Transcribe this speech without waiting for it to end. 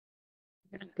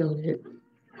Go to it.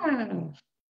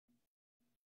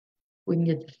 We can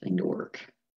get this thing to work.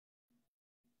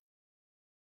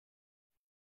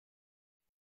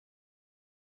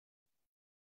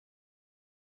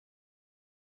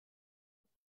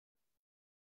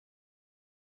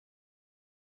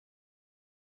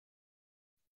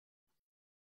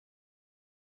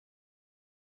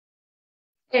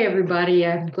 Hey, everybody.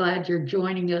 I'm glad you're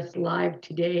joining us live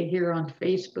today here on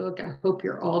Facebook. I hope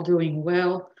you're all doing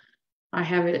well. I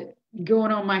have it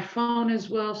going on my phone as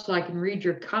well so I can read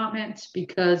your comments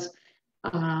because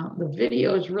the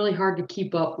video is really hard to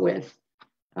keep up with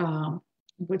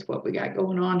what we got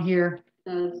going on here.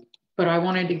 But I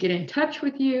wanted to get in touch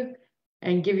with you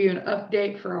and give you an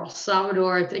update for El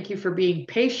Salvador. Thank you for being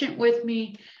patient with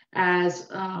me as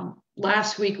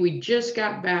last week we just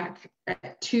got back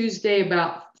at Tuesday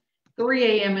about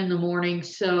 3 a.m. in the morning.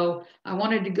 So I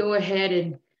wanted to go ahead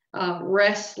and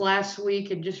rest last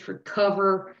week and just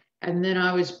recover. And then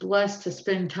I was blessed to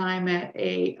spend time at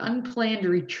a unplanned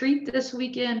retreat this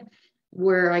weekend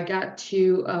where I got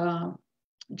to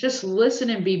just listen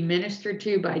and be ministered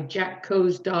to by Jack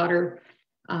Coe's daughter.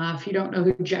 If you don't know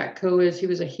who Jack Coe is, he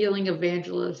was a healing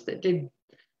evangelist that did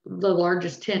the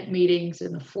largest tent meetings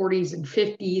in the 40s and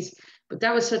 50s. But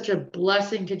that was such a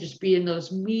blessing to just be in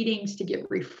those meetings, to get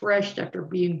refreshed after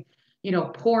being,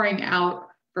 pouring out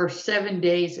for 7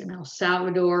 days in El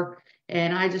Salvador.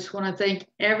 And I just want to thank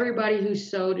everybody who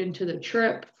sewed into the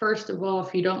trip. First of all,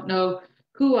 if you don't know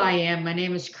who I am, my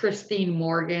name is Christine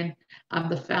Morgan. I'm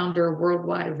the founder of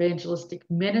Worldwide Evangelistic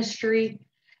Ministry.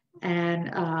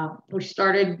 And we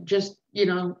started just,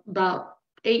 about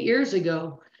 8 years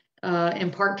ago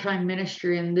in part-time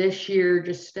ministry. And this year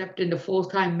just stepped into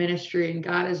full-time ministry. And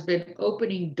God has been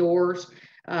opening doors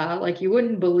like you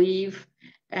wouldn't believe.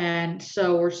 And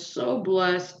so we're so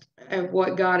blessed at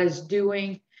what God is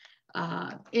doing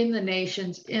in the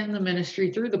nations, in the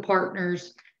ministry, through the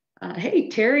partners. Hey,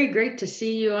 Terry, great to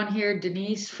see you on here.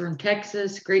 Denise from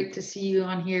Texas, great to see you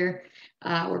on here.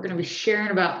 We're going to be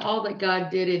sharing about all that God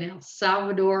did in El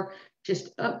Salvador,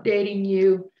 just updating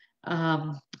you.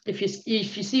 If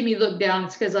you see me look down,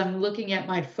 it's because I'm looking at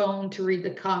my phone to read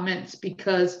the comments,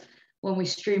 because when we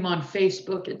stream on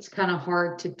Facebook, it's kind of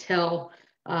hard to tell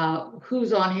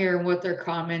who's on here and what they're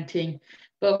commenting.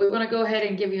 But we want to go ahead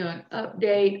and give you an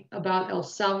update about El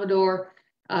Salvador.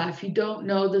 If you don't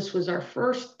know, this was our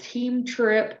first team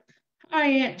trip. Hi,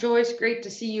 Aunt Joyce. Great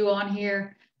to see you on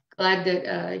here. Glad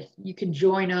that you can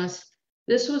join us.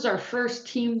 This was our first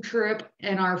team trip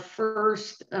and our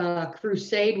first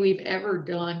crusade we've ever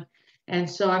done. And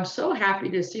so I'm so happy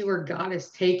to see where God is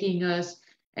taking us.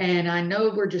 And I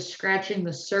know we're just scratching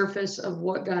the surface of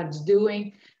what God's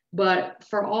doing. But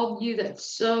for all of you that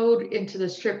sewed into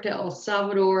this trip to El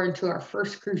Salvador, into our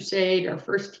first crusade, our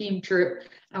first team trip,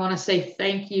 I want to say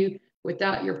thank you.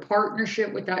 Without your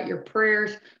partnership, without your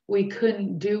prayers, we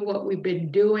couldn't do what we've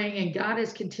been doing. And God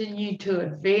has continued to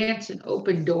advance and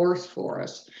open doors for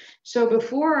us. So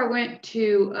before I went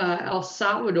to El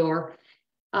Salvador,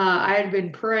 I had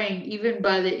been praying even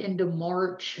by the end of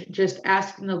March, just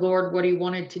asking the Lord what he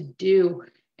wanted to do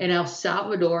in El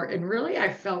Salvador. And really,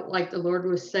 I felt like the Lord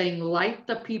was saying, light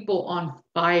the people on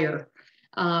fire.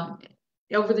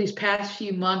 Over these past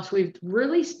few months, we've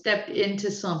really stepped into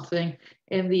something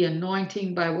in the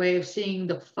anointing by way of seeing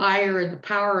the fire and the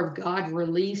power of God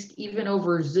released even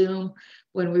over Zoom.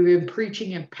 When we've been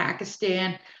preaching in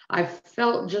Pakistan, I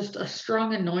felt just a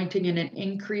strong anointing and an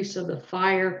increase of the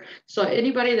fire. So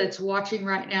anybody that's watching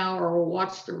right now or will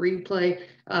watch the replay,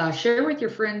 share with your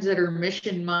friends that are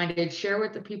mission minded, share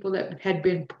with the people that had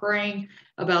been praying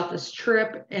about this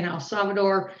trip in El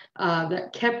Salvador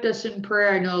that kept us in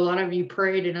prayer. I know a lot of you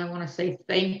prayed, and I want to say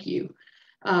thank you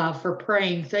for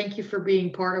praying. Thank you for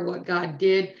being part of what God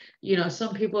did.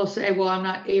 Some people say, well, I'm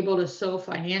not able to sow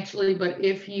financially, but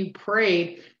if you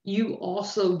prayed, you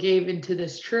also gave into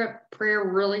this trip. Prayer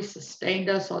really sustained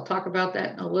us. I'll talk about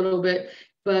that in a little bit.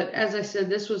 But as I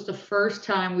said, this was the first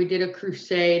time we did a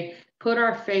crusade, put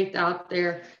our faith out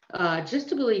there, just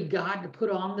to believe God to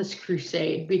put on this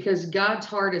crusade, because God's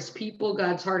heart is people,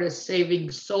 God's heart is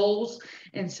saving souls.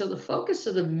 And so the focus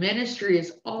of the ministry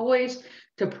is always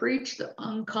to preach the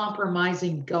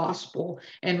uncompromising gospel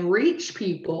and reach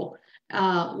people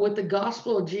with the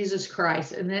gospel of Jesus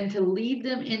Christ, and then to lead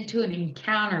them into an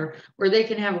encounter where they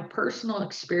can have a personal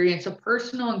experience, a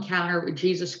personal encounter with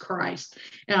Jesus Christ.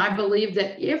 And I believe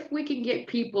that if we can get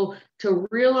people to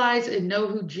realize and know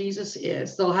who Jesus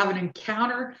is, they'll have an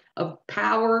encounter of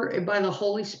power by the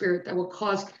Holy Spirit that will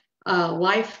cause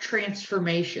life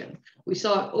transformation. We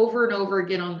saw it over and over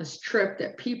again on this trip,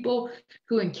 that people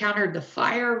who encountered the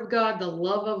fire of God, the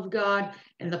love of God,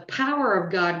 and the power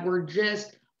of God were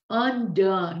just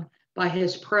undone by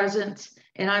his presence.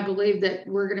 And I believe that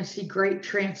we're going to see great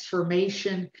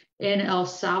transformation in El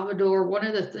Salvador. One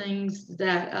of the things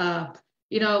that,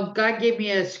 God gave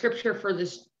me a scripture for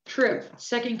this trip,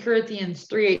 2 Corinthians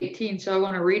 3:18. So I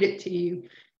want to read it to you.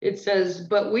 It says,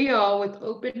 "But we all with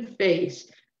open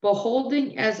face,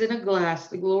 beholding as in a glass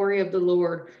the glory of the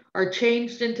Lord, are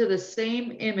changed into the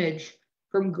same image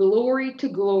from glory to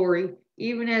glory,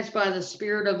 even as by the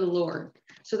Spirit of the Lord."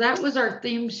 So that was our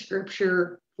theme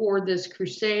scripture for this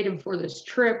crusade and for this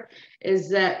trip, is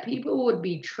that people would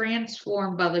be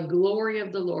transformed by the glory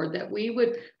of the Lord, that we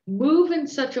would move in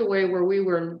such a way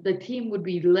where the team would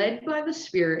be led by the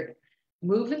Spirit,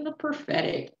 move in the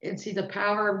prophetic, and see the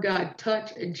power of God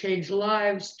touch and change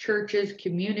lives, churches,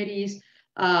 communities.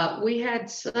 We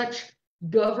had such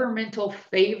governmental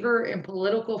favor and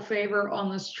political favor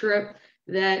on this trip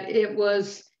that it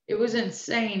was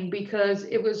insane, because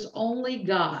it was only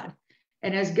God.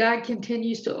 And as God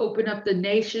continues to open up the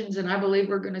nations, and I believe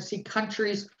we're going to see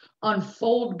countries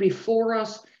unfold before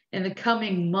us in the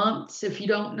coming months. If you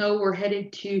don't know, we're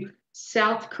headed to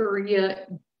South Korea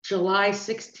July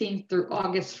 16th through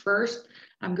August 1st.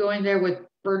 I'm going there with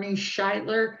Bernice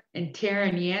Scheidler and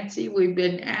Taryn Yancey. We've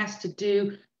been asked to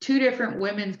do 2 different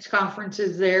women's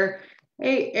conferences there.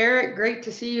 Hey, Eric, great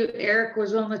to see you. Eric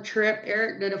was on the trip.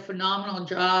 Eric did a phenomenal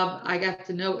job. I got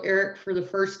to know Eric for the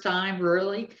first time,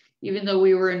 really, even though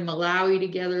we were in Malawi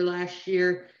together last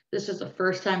year. This is the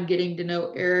first time getting to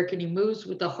know Eric, and he moves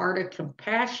with a heart of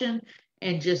compassion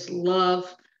and just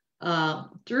love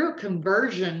through a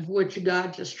conversion, which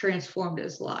God just transformed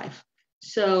his life.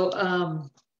 So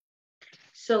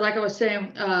like I was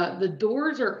saying, the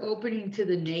doors are opening to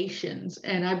the nations,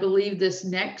 and I believe this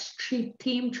next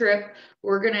team trip,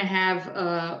 we're going to have,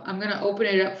 I'm going to open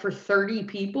it up for 30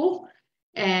 people,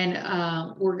 and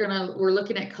we're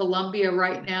looking at Colombia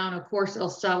right now, and of course El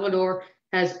Salvador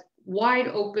has wide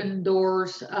open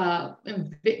doors,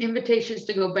 invitations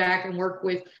to go back and work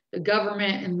with the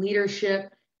government and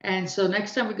leadership. And so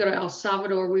next time we go to El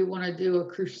Salvador, we want to do a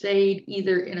crusade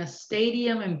either in a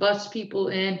stadium and bus people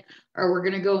in, or we're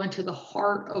going to go into the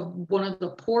heart of one of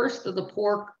the poorest of the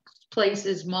poor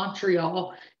places,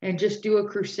 Montreal, and just do a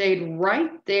crusade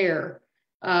right there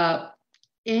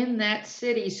in that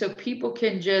city, so people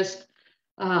can just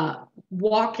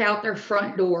walk out their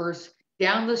front doors,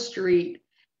 down the street,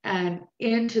 and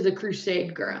into the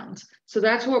crusade grounds. So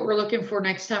that's what we're looking for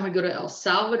next time we go to El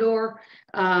Salvador.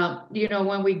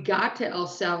 When we got to El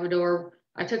Salvador,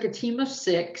 I took a team of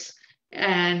 6,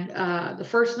 and the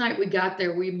first night we got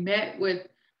there, we met with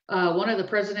one of the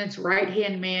president's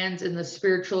right-hand mans in the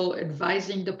spiritual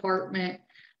advising department,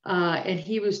 and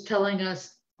he was telling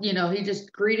us, he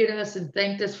just greeted us and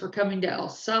thanked us for coming to El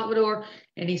Salvador,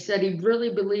 and he said he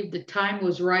really believed the time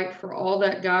was right for all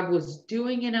that God was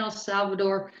doing in El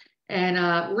Salvador. And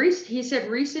he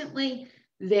said recently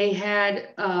they had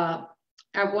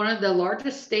at one of the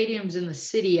largest stadiums in the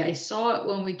city, I saw it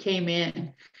when we came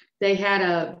in, they had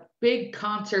a big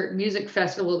concert music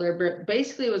festival there, but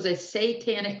basically it was a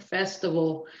satanic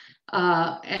festival.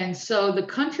 And so the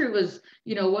country was,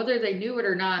 whether they knew it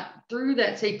or not, through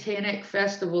that satanic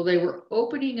festival, they were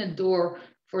opening a door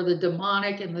for the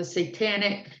demonic and the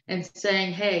satanic and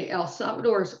saying, hey, El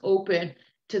Salvador is open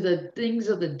to the things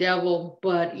of the devil.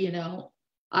 But,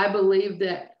 I believe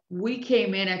that we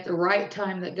came in at the right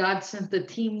time, that God sent the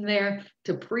team there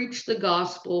to preach the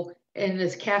gospel in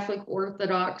this Catholic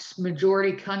Orthodox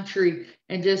majority country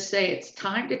and just say it's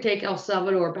time to take El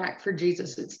Salvador back for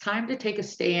Jesus. It's time to take a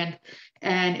stand,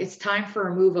 and it's time for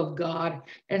a move of God.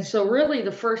 And so really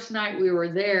the first night we were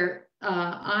there,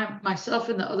 myself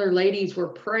and the other ladies were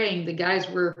praying. The guys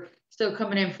were still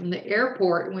coming in from the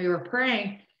airport, and we were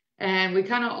praying, and we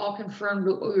kind of all confirmed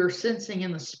what we were sensing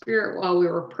in the spirit while we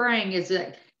were praying, is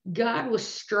that God was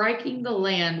striking the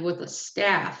land with a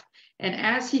staff. And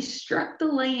as he struck the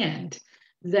land,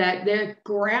 that the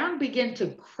ground began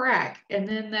to crack, and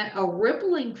then that a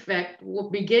rippling effect will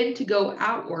begin to go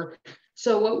outward.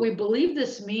 So what we believe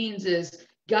this means is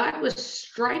God was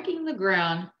striking the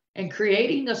ground and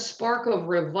creating a spark of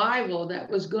revival that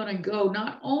was going to go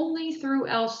not only through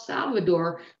El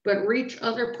Salvador, but reach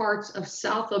other parts of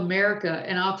South America.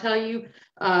 And I'll tell you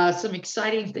some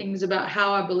exciting things about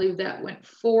how I believe that went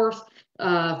forth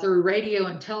through radio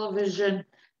and television,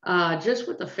 just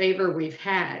with the favor we've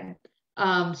had.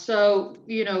 So,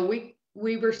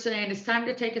 we were saying it's time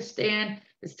to take a stand.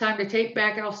 It's time to take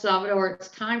back El Salvador. It's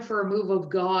time for a move of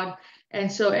God.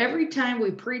 And so every time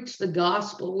we preached the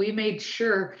gospel, we made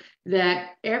sure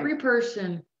that every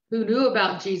person who knew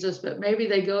about Jesus, but maybe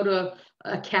they go to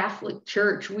a Catholic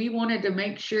church, we wanted to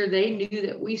make sure they knew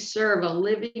that we serve a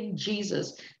living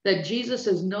Jesus, that Jesus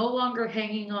is no longer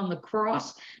hanging on the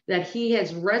cross, that he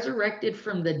has resurrected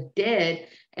from the dead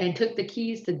and took the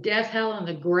keys to death, hell, and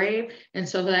the grave, and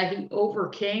so that he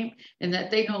overcame, and that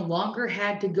they no longer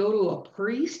had to go to a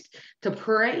priest to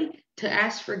pray, to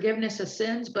ask forgiveness of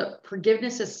sins, but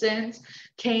forgiveness of sins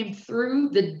came through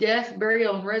the death,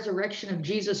 burial, and resurrection of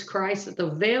Jesus Christ, that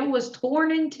the veil was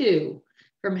torn in two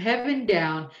from heaven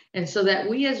down, and so that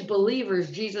we as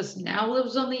believers, Jesus now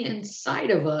lives on the inside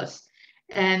of us,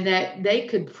 and that they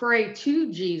could pray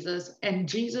to Jesus, and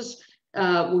Jesus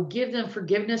will give them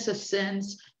forgiveness of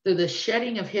sins through the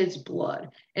shedding of his blood.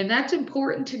 And that's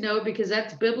important to know because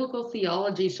that's biblical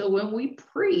theology. So when we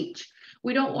preach,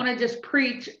 we don't want to just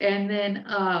preach and then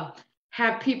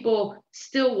have people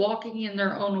still walking in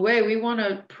their own way. We want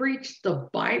to preach the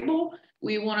Bible.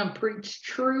 We want to preach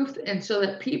truth. And so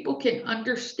that people can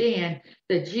understand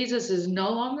that Jesus is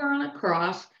no longer on a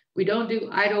cross. We don't do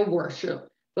idol worship,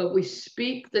 but we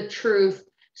speak the truth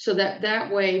so that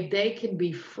that way they can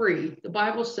be free. The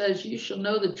Bible says you shall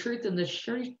know the truth and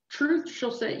the truth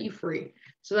shall set you free.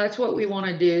 So that's what we want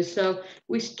to do. So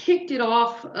we kicked it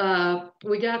off.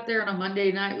 We got there on a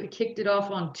Monday night. We kicked it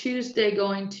off on Tuesday,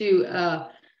 going to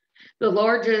the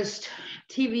largest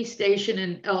TV station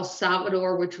in El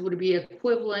Salvador, which would be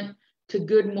equivalent to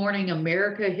Good Morning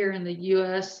America here in the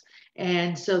U.S.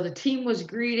 And so the team was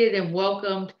greeted and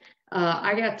welcomed.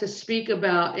 I got to speak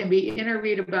about and be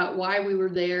interviewed about why we were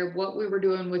there, what we were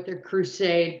doing with their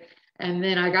crusade. And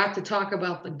then I got to talk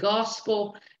about the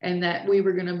gospel and that we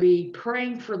were going to be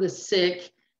praying for the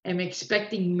sick and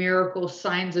expecting miracles,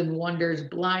 signs, and wonders,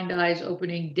 blind eyes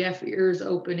opening, deaf ears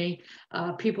opening,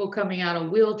 people coming out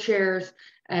of wheelchairs.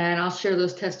 And I'll share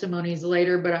those testimonies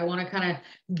later, but I want to kind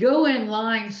of go in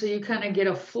line so you kind of get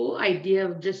a full idea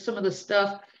of just some of the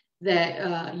stuff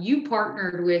that you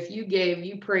partnered with, you gave,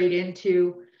 you prayed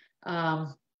into.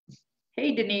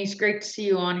 Hey, Denise, great to see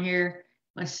you on here.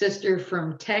 My sister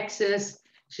from Texas.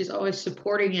 She's always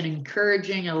supporting and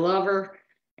encouraging. I love her.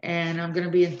 And I'm going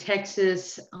to be in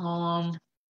Texas on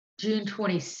June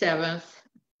 27th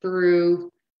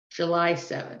through July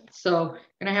 7th. So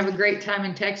going to have a great time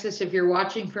in Texas. If you're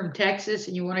watching from Texas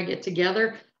and you want to get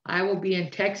together, I will be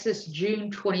in Texas June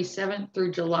 27th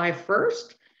through July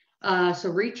 1st. So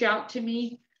reach out to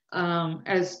me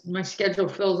as my schedule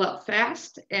fills up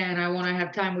fast and I want to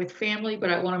have time with family, but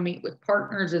I want to meet with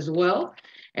partners as well.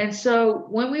 And so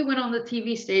when we went on the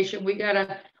TV station, we got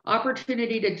an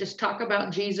opportunity to just talk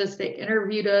about Jesus. They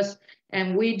interviewed us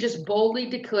and we just boldly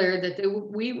declared that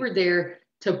we were there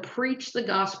to preach the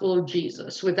gospel of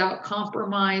Jesus without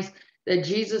compromise, that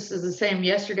Jesus is the same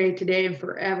yesterday, today, and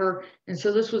forever. And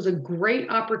so this was a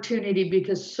great opportunity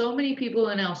because so many people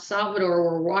in El Salvador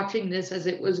were watching this as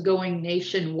it was going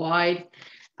nationwide.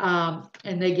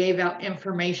 And they gave out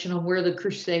information on where the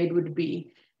crusade would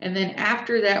be. And then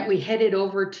after that, we headed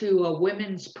over to a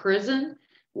women's prison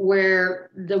where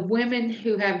the women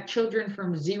who have children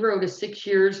from 0 to 6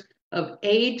 years of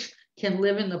age can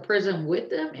live in the prison with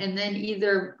them. And then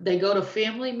either they go to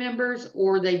family members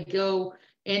or they go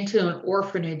into an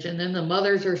orphanage, and then the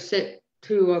mothers are sent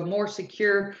to a more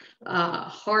secure,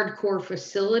 hardcore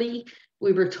facility.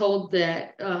 We were told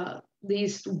that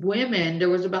these women, there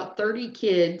was about 30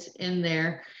 kids in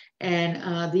there,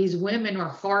 and these women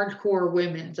are hardcore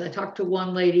women. I talked to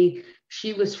one lady,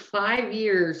 she was 5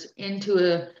 years into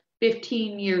a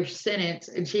 15-year sentence,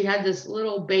 and she had this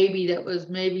little baby that was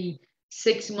maybe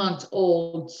 6 months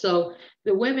old. So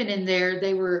the women in there,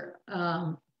 they were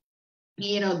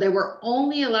they were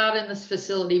only allowed in this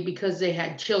facility because they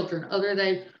had children.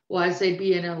 Otherwise, they'd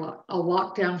be in a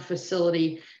lockdown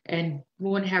facility and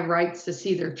wouldn't have rights to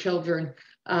see their children.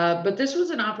 But this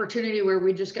was an opportunity where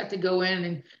we just got to go in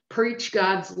and preach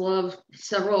God's love.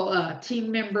 Several team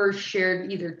members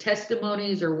shared either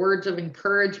testimonies or words of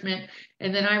encouragement.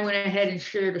 And then I went ahead and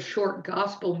shared a short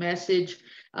gospel message.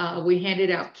 We handed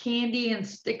out candy and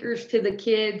stickers to the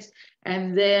kids.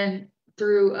 And then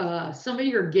through some of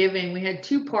your giving, we had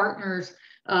 2 partners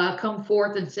come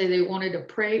forth and say they wanted to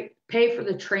pay for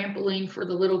the trampoline for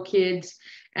the little kids.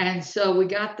 And so we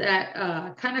got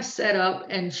that kind of set up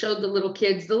and showed the little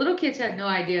kids. The little kids had no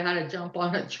idea how to jump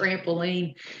on a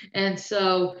trampoline. And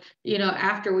so,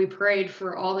 after we prayed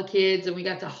for all the kids and we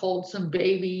got to hold some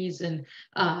babies and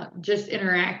just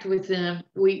interact with them,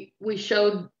 we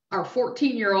showed our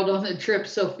 14-year-old on the trip,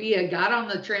 Sophia, got on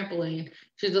the trampoline.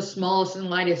 She's the smallest and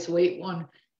lightest weight one.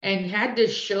 and had to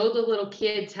show the little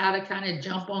kids how to kind of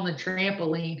jump on the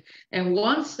trampoline. And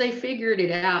once they figured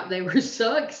it out, they were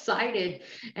so excited,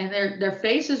 and their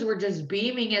faces were just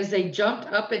beaming as they jumped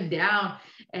up and down.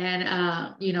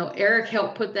 And Eric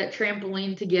helped put that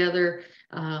trampoline together.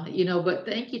 But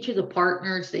thank you to the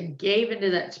partners that gave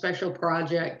into that special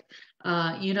project.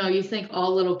 You think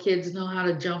all little kids know how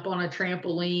to jump on a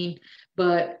trampoline,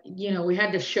 but we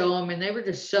had to show them, and they were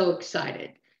just so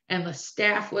excited. And the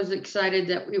staff was excited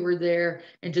that we were there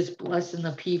and just blessing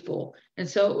the people. And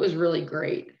so it was really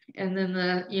great. And then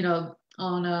that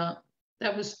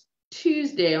was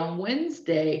Tuesday. On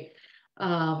Wednesday, we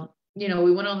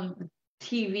went on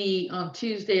TV on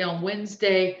Tuesday. On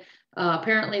Wednesday,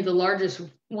 apparently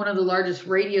one of the largest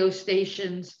radio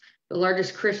stations, the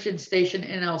largest Christian station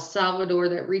in El Salvador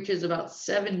that reaches about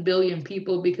 7 billion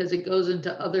people because it goes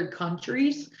into other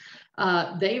countries.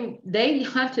 They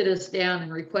hunted us down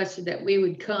and requested that we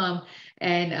would come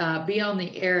and be on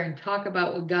the air and talk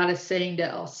about what God is saying to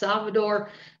El Salvador.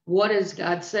 What is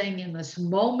God saying in this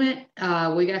moment?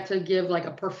 We got to give like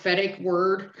a prophetic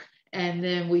word, and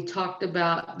then we talked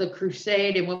about the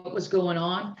crusade and what was going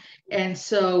on. And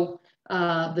so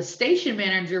the station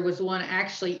manager was the one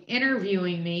actually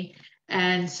interviewing me.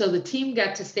 And so the team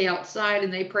got to stay outside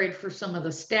and they prayed for some of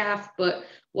the staff. But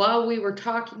while we were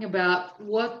talking about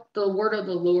what the word of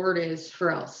the Lord is for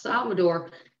El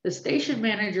Salvador, the station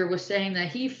manager was saying that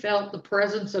he felt the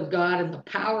presence of God and the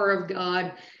power of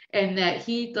God, and that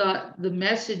he thought the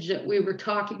message that we were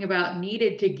talking about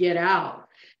needed to get out.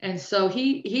 And so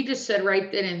he just said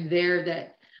right then and there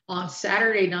that on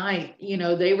Saturday night,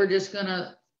 they were just going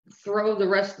to throw the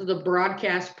rest of the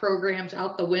broadcast programs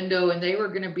out the window, and they were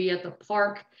going to be at the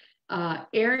park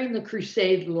airing the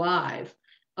crusade live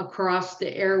across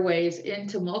the airways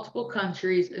into multiple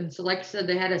countries. And so like I said,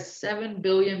 they had a 7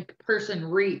 billion person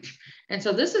reach. And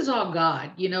so this is all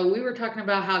God. We were talking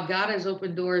about how God has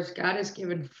opened doors, God has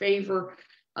given favor.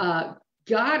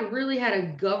 God really had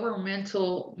a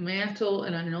governmental mantle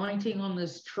and anointing on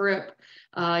this trip,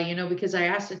 because I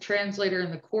asked the translator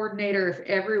and the coordinator if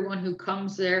everyone who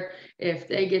comes there, if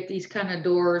they get these kind of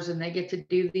doors and they get to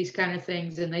do these kind of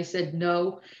things, and they said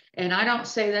no. And I don't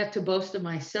say that to boast of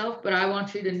myself, but I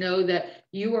want you to know that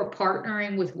you are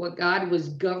partnering with what God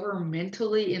was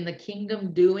governmentally in the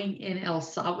kingdom doing in El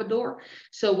Salvador.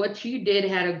 So what you did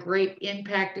had a great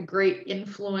impact, a great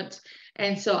influence.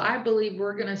 And so I believe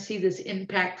we're going to see this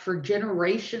impact for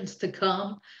generations to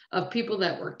come of people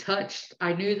that were touched.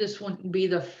 I knew this wouldn't be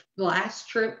the last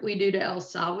trip we do to El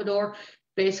Salvador.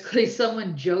 Basically,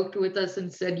 someone joked with us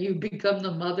and said, "You become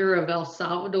the mother of El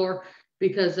Salvador,"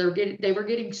 because they were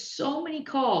getting so many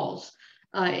calls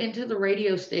into the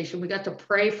radio station. We got to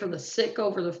pray for the sick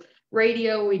over the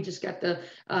radio. We just got to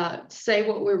say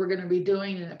what we were going to be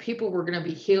doing and that people were going to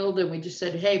be healed. And we just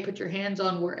said, hey, put your hands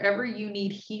on wherever you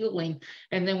need healing.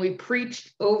 And then we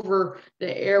preached over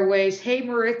the airways. Hey,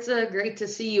 Maritza, great to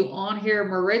see you on here.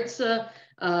 Maritza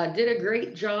did a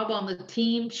great job on the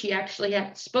team. She actually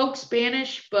spoke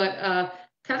Spanish, but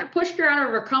kind of pushed her out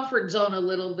of her comfort zone a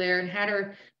little there and had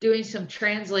her doing some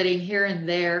translating here and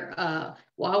there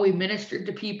while we ministered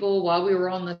to people, while we were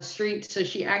on the street. So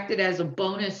she acted as a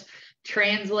bonus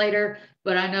translator,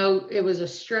 but I know it was a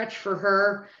stretch for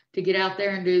her to get out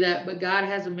there and do that. But God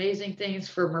has amazing things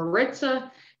for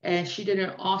Maritza, and she did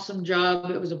an awesome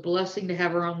job. It was a blessing to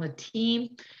have her on the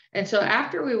team. And so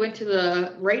after we went to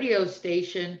the radio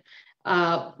station,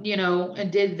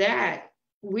 and did that,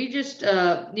 we just,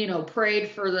 prayed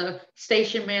for the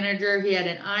station manager. He had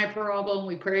an eye problem.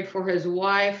 We prayed for his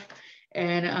wife.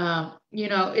 And,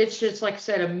 it's just, like I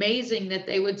said, amazing that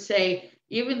they would say,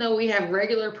 even though we have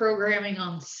regular programming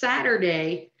on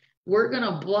Saturday, we're going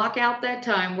to block out that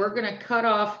time. We're going to cut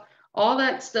off all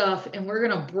that stuff, and we're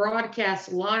going to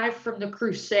broadcast live from the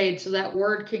crusade so that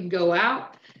word can go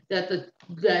out,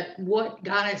 that what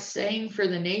God is saying for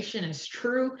the nation is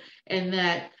true, and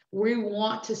that we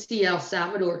want to see El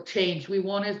Salvador change. We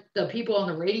wanted the people on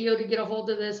the radio to get a hold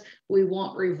of this. We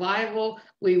want revival.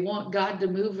 We want God to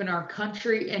move in our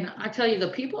country. And I tell you, the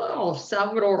people of El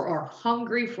Salvador are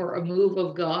hungry for a move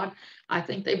of God. I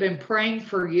think they've been praying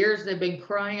for years. They've been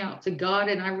crying out to God.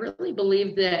 And I really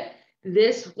believe that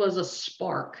this was a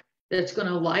spark that's going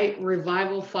to light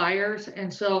revival fires.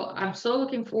 And so I'm so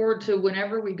looking forward to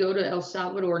whenever we go to El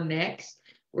Salvador next.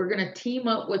 We're going to team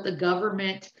up with the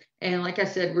government. And like I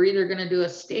said, we're either going to do a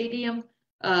stadium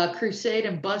crusade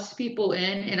and bus people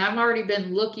in. And I've already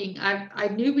been looking. I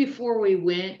knew before we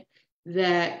went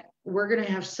that we're going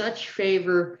to have such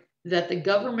favor that the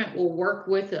government will work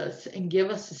with us and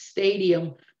give us a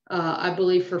stadium, I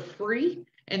believe, for free,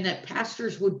 and that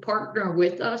pastors would partner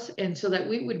with us. And so that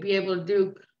we would be able to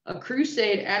do a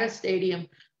crusade at a stadium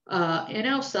in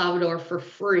El Salvador for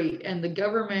free. And the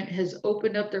government has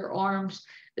opened up their arms.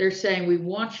 They're saying, we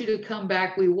want you to come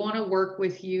back. We want to work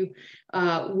with you.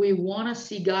 We want to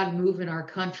see God move in our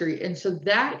country. And so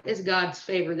that is God's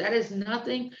favor. That is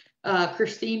nothing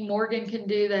Christine Morgan can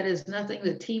do. That is nothing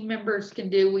the team members can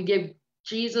do. We give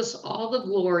Jesus all the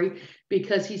glory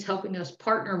because he's helping us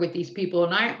partner with these people.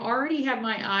 And I already have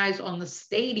my eyes on the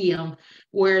stadium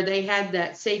where they had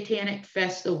that satanic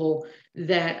festival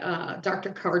that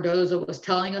Dr. Cardoza was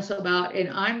telling us about. And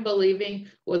I'm believing,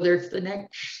 whether it's the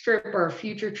next trip or a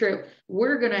future trip,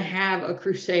 we're going to have a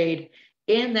crusade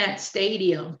in that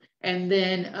stadium. And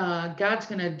then God's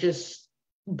going to just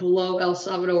blow El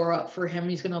Salvador up for him.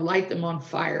 He's going to light them on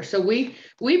fire. So we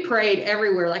prayed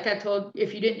everywhere. Like I told,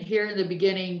 if you didn't hear in the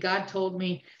beginning, God told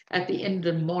me at the end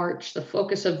of March, the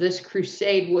focus of this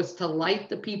crusade was to light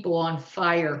the people on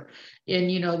fire.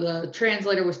 And, you know, the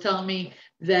translator was telling me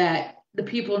that the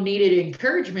people needed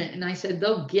encouragement. And I said,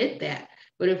 they'll get that.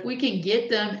 But if we can get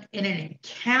them in an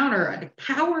encounter, a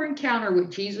power encounter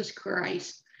with Jesus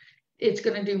Christ, it's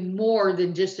going to do more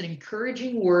than just an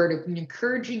encouraging word, an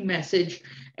encouraging message.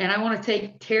 And I want to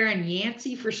thank Taryn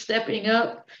Yancey for stepping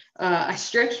up. I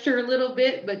stretched her a little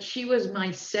bit, but she was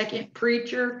my second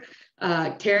preacher.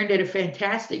 Taryn did a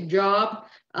fantastic job.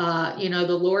 You know,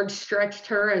 the Lord stretched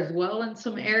her as well in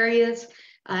some areas.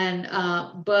 And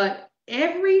but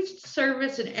every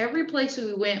service and every place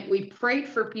we went, we prayed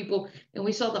for people and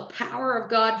we saw the power of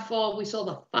God fall. We saw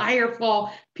the fire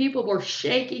fall. People were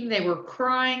shaking. They were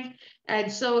crying. And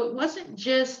so it wasn't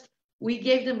just we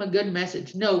gave them a good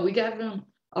message. No, we gave them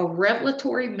a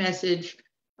revelatory message,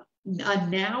 a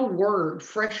now word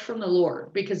fresh from the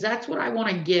Lord, because that's what I want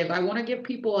to give. I want to give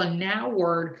people a now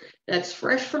word that's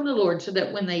fresh from the Lord so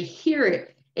that when they hear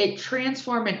it, it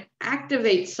transforms and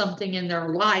activates something in their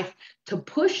life to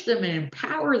push them and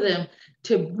empower them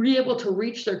to be able to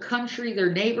reach their country,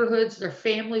 their neighborhoods, their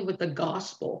family with the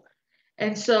gospel.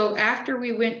 And so after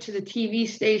we went to the TV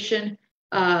station,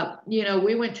 you know,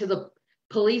 we went to the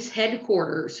police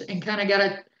headquarters and kind of got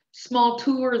a small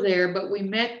tour there, but we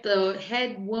met the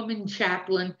head woman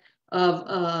chaplain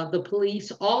of the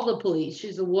police, all the police.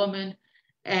 She's a woman.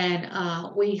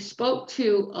 And we spoke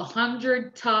to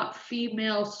 100 top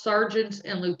female sergeants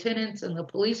and lieutenants in the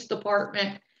police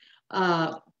department.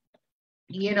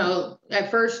 You know,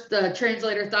 at first the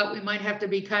translator thought we might have to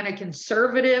be kind of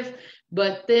conservative,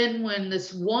 but then when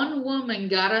this one woman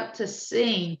got up to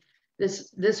sing,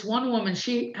 this one woman,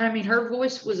 I mean, her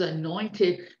voice was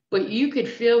anointed, but you could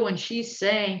feel when she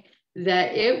sang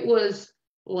that it was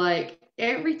like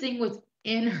everything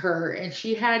within her. And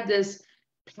she had this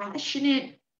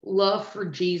passionate love for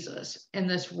Jesus and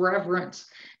this reverence.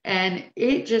 And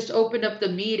it just opened up the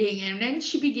meeting. And then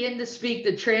she began to speak.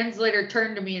 The translator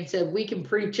turned to me and said, we can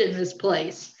preach in this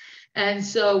place. And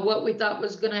so what we thought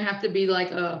was going to have to be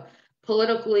like a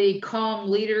politically calm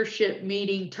leadership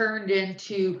meeting turned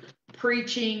into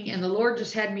preaching. And the Lord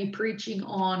just had me preaching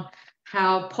on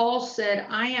how Paul said,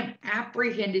 I am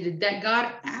apprehended, that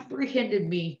God apprehended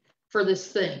me for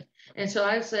this thing. And so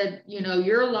I said, you know,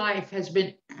 your life has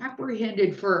been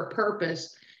apprehended for a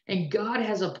purpose, and God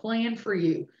has a plan for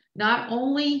you. Not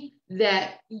only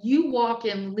that you walk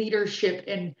in leadership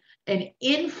and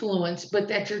influence, but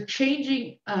that you're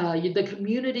changing the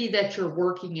community that you're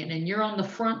working in, and you're on the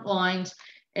front lines,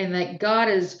 and that God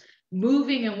is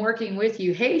moving and working with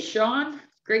you. Hey, Sean,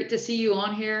 great to see you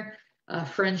on here.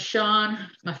 Friend Sean,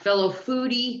 my fellow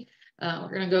foodie. We're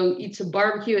going to go eat some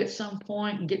barbecue at some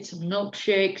point and get some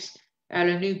milkshakes at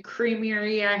a new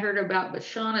creamery I heard about. But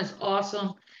Sean is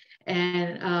awesome.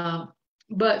 And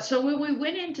but so when we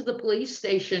went into the police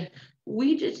station,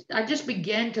 I just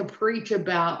began to preach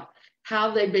about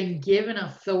how they've been given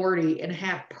authority and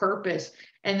have purpose,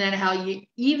 and then how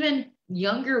even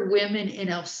younger women in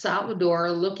El Salvador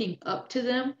are looking up to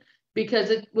them, because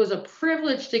it was a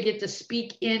privilege to get to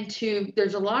speak into,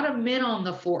 there's a lot of men on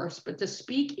the force, but to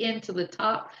speak into the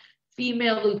top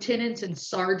female lieutenants and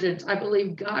sergeants, I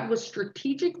believe God was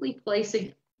strategically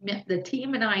placing the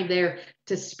team and I there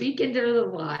to speak into their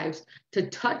lives, to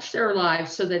touch their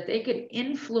lives so that they could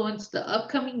influence the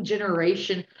upcoming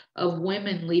generation of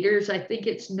women leaders. I think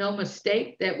it's no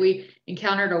mistake that we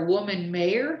encountered a woman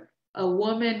mayor, a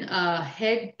woman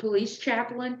head police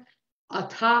chaplain, a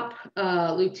top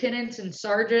lieutenants and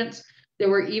sergeants. There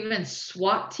were even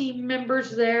SWAT team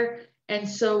members there. And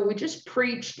so we just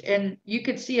preached, and you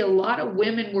could see a lot of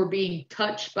women were being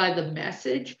touched by the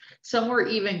message. Some were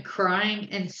even crying.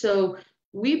 And so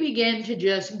we began to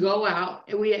just go out,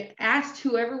 and we asked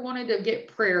whoever wanted to get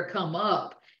prayer come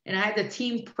up. and I had the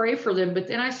team pray for them. But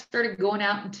then I started going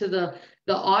out into the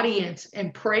audience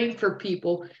and praying for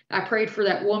people. I prayed for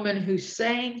that woman who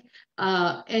sang,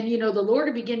 and the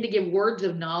Lord began to give words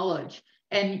of knowledge.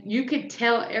 And you could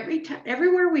tell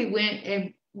everywhere we went,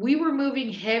 and we were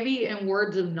moving heavy in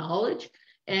words of knowledge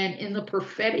and in the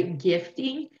prophetic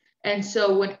gifting. And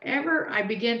so whenever I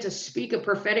began to speak a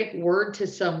prophetic word to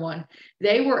someone,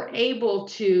 they were able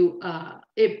to,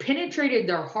 it penetrated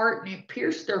their heart and it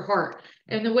pierced their heart.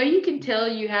 And the way you can tell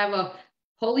you have a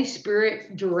Holy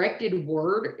Spirit directed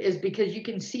word is because you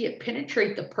can see it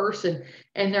penetrate the person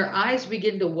and their eyes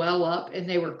begin to well up and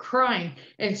they were crying.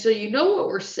 And so what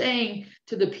we're saying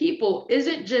to the people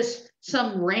isn't just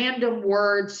some random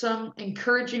word, some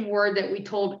encouraging word that we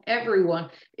told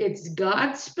everyone. It's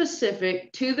God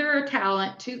specific to their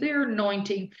talent, to their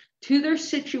anointing, to their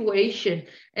situation.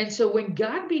 And so when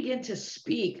God began to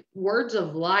speak words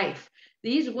of life,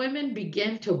 these women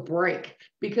begin to break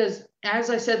because,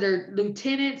 as I said, they're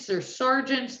lieutenants, they're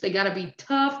sergeants. They got to be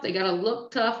tough. They got to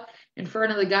look tough in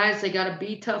front of the guys. They got to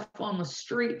be tough on the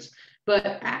streets. But,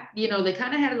 they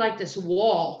kind of had like this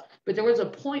wall, but there was a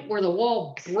point where the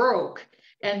wall broke.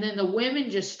 And then the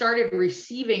women just started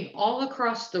receiving all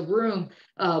across the room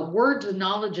words of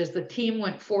knowledge as the team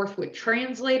went forth with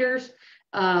translators.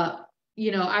 I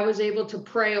was able to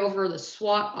pray over the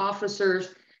SWAT officers,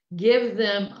 give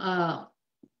them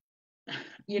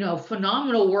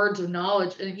phenomenal words of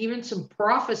knowledge and even some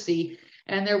prophecy.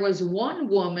 And there was one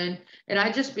woman, and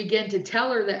I just began to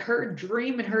tell her that her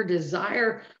dream and her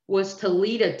desire was to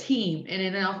lead a team. And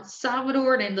in El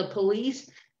Salvador and in the police,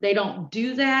 they don't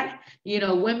do that.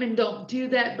 Women don't do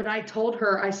that. But I told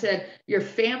her, I said, your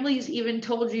family's even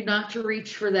told you not to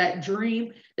reach for that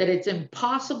dream, that it's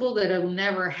impossible, that it'll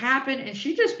never happen. And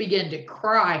she just began to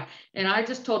cry. And I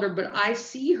just told her, but I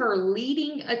see her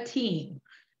leading a team.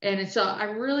 And so I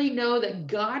really know that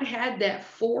God had that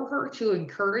for her to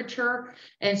encourage her.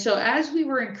 And so as we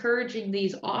were encouraging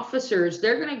these officers,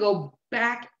 they're going to go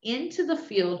back into the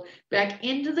field, back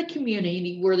into the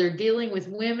community where they're dealing with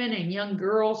women and young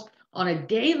girls on a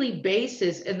daily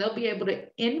basis, and they'll be able to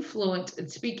influence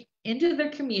and speak into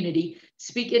their community,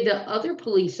 speak into other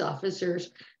police officers.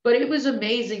 But it was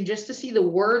amazing just to see the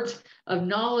words of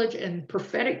knowledge and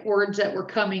prophetic words that were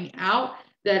coming out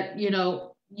that,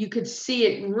 you could see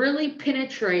it really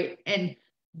penetrate and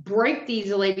break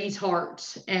these ladies'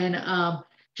 hearts, and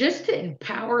just to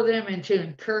empower them and to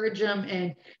encourage them.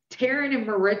 And Taryn and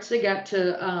Maritza got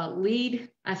to lead,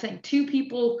 I think, 2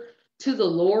 people to the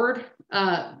Lord.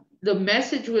 The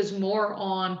message was more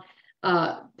on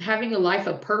having a life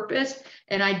of purpose.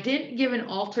 And I didn't give an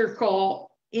altar call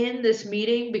in this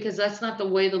meeting because that's not the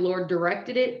way the Lord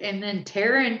directed it. And then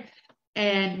Taryn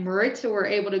and Maritza were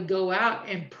able to go out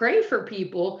and pray for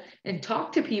people and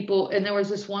talk to people. And there was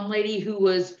this one lady who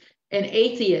was an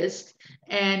atheist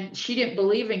and she didn't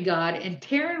believe in God. And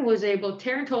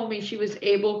Taryn told me she was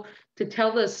able to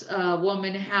tell this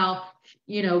woman how,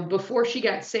 before she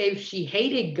got saved, she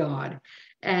hated God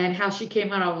and how she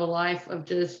came out of a life of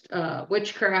just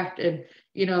witchcraft and,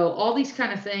 all these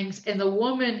kind of things. And the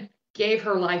woman gave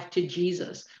her life to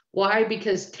Jesus. Why?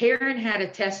 Because Taryn had a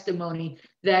testimony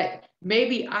that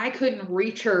maybe I couldn't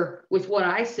reach her with what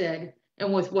I said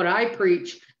and with what I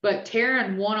preach, but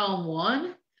Taryn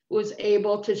one-on-one was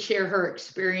able to share her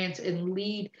experience and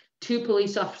lead 2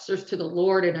 police officers to the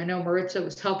Lord. And I know Maritza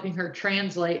was helping her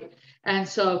translate. And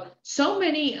so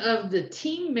many of the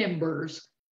team members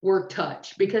were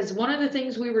touched because one of the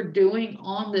things we were doing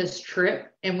on this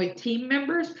trip and with team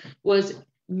members was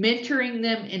mentoring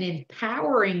them and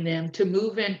empowering them to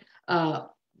move in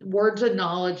words of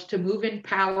knowledge, to move in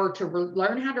power, to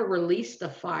learn how to release the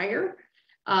fire.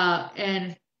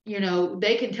 And,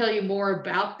 they can tell you more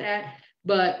about that,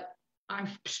 but I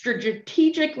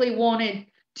strategically wanted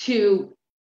to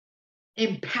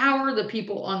empower the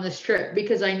people on this trip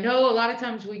because I know a lot of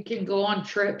times we can go on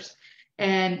trips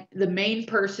and the main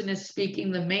person is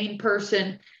speaking, the main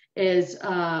person is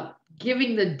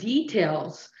giving the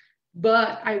details.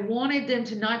 But I wanted them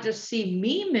to not just see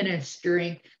me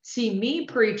ministering, see me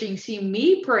preaching, see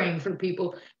me praying for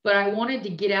people, but I wanted to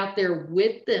get out there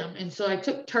with them. And so I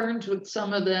took turns with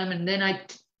some of them, and then I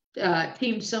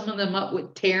teamed some of them up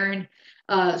with Taryn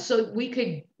so we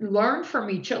could learn from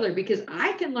each other because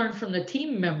I can learn from the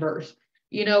team members.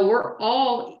 We're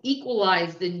all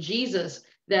equalized in Jesus.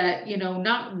 That,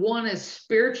 not one is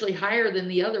spiritually higher than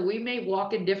the other. We may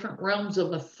walk in different realms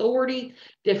of authority,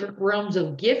 different realms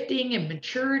of gifting and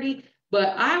maturity, but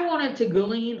I wanted to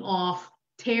glean off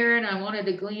Taryn. I wanted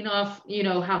to glean off,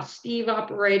 how Steve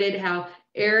operated, how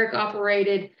Eric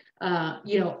operated,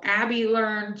 Abby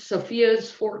learned.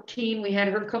 Sophia's 14. We had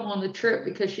her come on the trip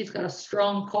because she's got a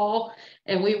strong call,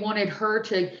 and we wanted her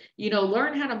to,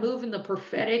 learn how to move in the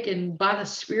prophetic and by the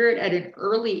Spirit at an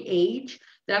early age.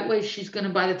 That way she's going to,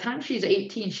 by the time she's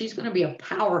 18, she's going to be a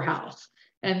powerhouse.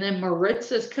 And then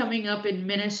Maritza's coming up in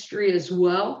ministry as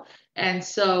well. And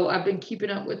so I've been keeping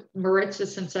up with Maritza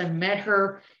since I met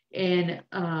her in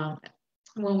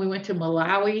when we went to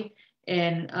Malawi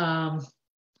in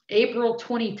April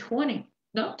 2020.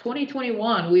 No,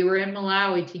 2021. We were in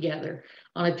Malawi together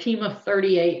on a team of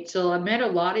 38. So I met a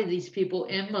lot of these people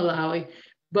in Malawi,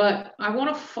 but I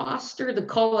want to foster the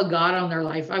call of God on their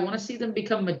life. I want to see them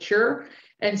become mature.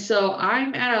 And so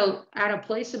I'm at a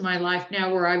place in my life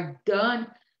now where I've done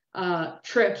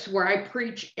trips where I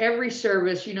preach every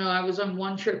service. I was on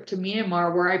one trip to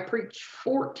Myanmar where I preached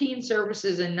 14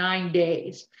 services in 9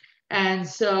 days. And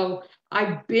so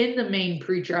I've been the main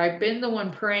preacher. I've been the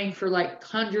one praying for like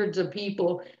hundreds of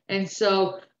people. And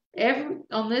so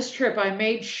on this trip, I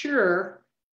made sure,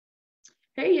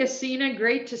 hey, Yasina,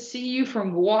 great to see you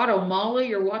from Guatemala.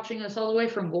 You're watching us all the way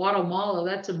from Guatemala.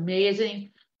 That's amazing.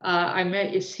 I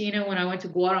met Yasina when I went to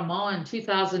Guatemala in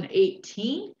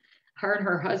 2018. Her and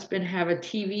her husband have a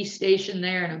TV station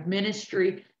there and a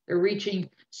ministry. They're reaching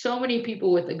so many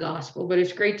people with the gospel, but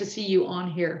it's great to see you on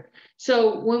here.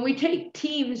 So when we take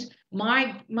teams,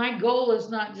 my goal is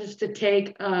not just to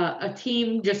take a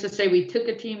team, just to say we took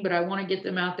a team, but I want to get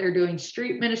them out there doing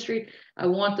street ministry. I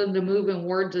want them to move in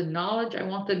words and knowledge. I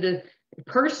want them to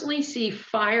personally see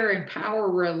fire and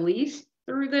power released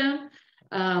through them,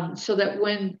 so that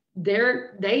when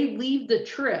they leave the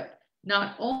trip,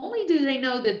 not only do they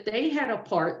know that they had a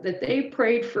part, that they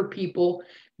prayed for people,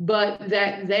 but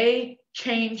that they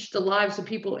changed the lives of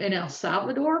people in El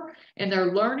Salvador, and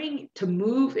they're learning to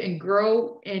move and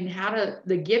grow in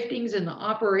the giftings and the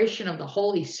operation of the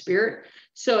Holy Spirit.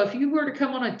 So if you were to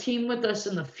come on a team with us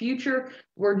in the future,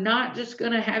 we're not just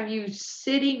going to have you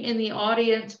sitting in the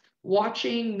audience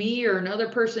watching me or another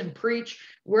person preach.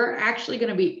 We're actually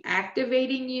going to be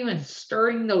activating you and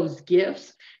stirring those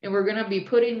gifts. And we're going to be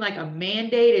putting like a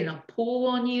mandate and a pull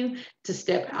on you to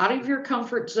step out of your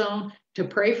comfort zone, to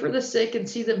pray for the sick and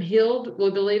see them healed. We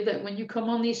believe that when you come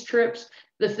on these trips,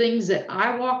 the things that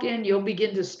I walk in, you'll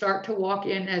begin to start to walk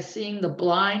in as seeing the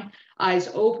blind eyes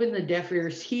open, the deaf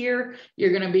ears hear.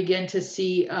 You're going to begin to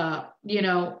see,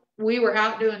 we were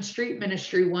out doing street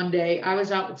ministry one day. I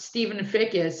was out with Stephen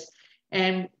Fickus,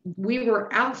 and we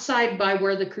were outside by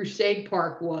where the Crusade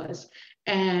Park was.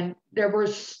 And there were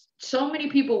so many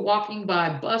people walking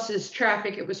by, buses,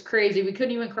 traffic. It was crazy. We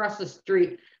couldn't even cross the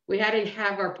street. We had to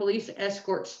have our police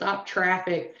escort stop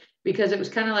traffic because it was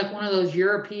kind of like one of those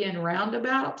European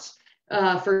roundabouts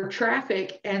for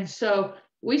traffic. And so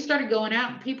we started going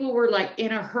out, and people were like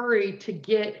in a hurry to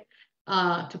get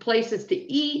to places to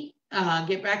eat,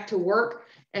 get back to work.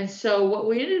 And so what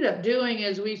we ended up doing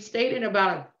is we stayed in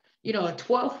about a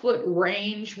 12-foot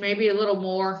range, maybe a little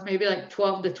more, maybe like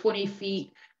 12 to 20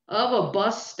 feet of a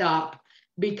bus stop,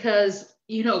 because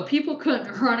people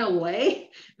couldn't run away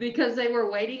because they were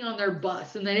waiting on their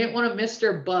bus and they didn't want to miss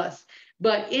their bus.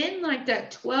 But in like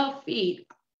that 12 feet,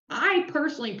 I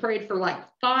personally prayed for like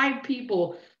 5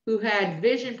 people who had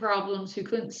vision problems, who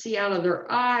couldn't see out of their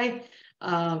eye.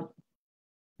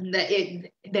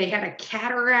 They had a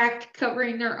cataract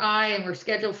covering their eye and were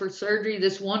scheduled for surgery.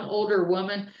 This one older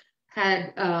woman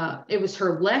had, it was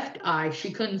her left eye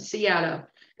she couldn't see out of.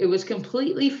 It was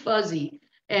completely fuzzy.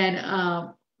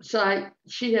 And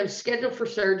she was scheduled for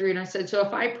surgery. And I said, so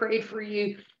if I prayed for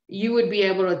you, you would be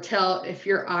able to tell if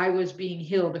your eye was being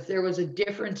healed, if there was a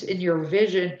difference in your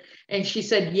vision. And she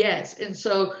said, yes. And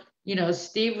so,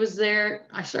 Steve was there.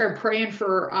 I started praying for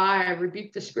her eye. I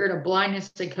rebuked the spirit of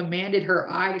blindness and commanded her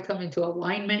eye to come into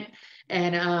alignment.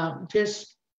 And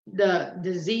just the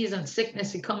disease and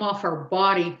sickness had come off her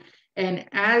body. And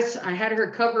as I had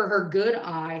her cover her good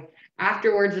eye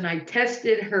afterwards, and I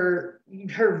tested her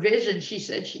vision, she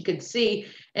said she could see.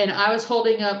 And I was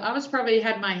holding up, I was probably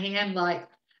had my hand like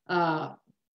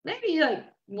maybe like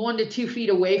 1 to 2 feet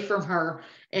away from her.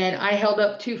 And I held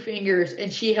up 2 fingers,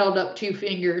 and she held up 2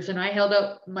 fingers, and I held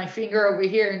up my finger over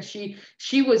here, and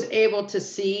she was able to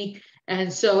see.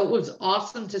 And so it was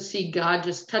awesome to see God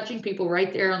just touching people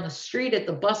right there on the street at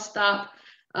the bus stop.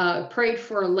 Prayed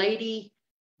for a lady,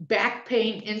 back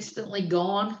pain instantly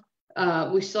gone.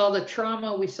 We saw the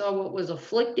trauma, we saw what was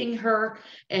afflicting her.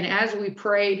 And as we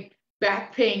prayed,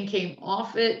 back pain came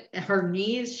off her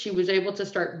knees. She was able to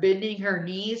start bending her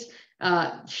knees.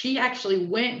 She actually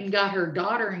went and got her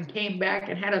daughter and came back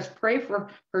and had us pray for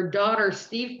her daughter.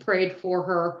 Steve prayed for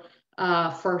her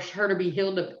to be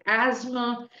healed of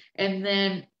asthma. And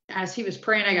then as he was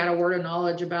praying, I got a word of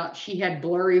knowledge about she had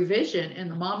blurry vision,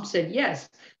 and the mom said yes.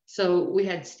 So we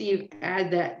had Steve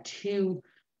add that to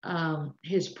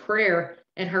his prayer,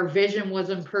 and her vision was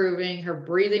improving, her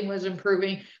breathing was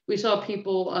improving. We saw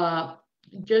people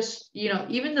just,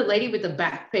 even the lady with the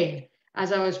back pain,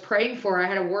 as I was praying for her, I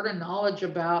had a word of knowledge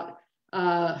about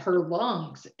her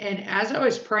lungs. And as I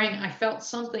was praying, I felt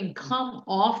something come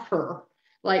off her,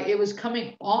 like it was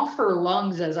coming off her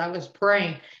lungs as I was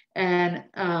praying. And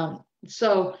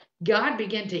so God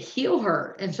began to heal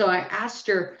her. And so I asked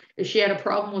her if she had a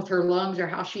problem with her lungs or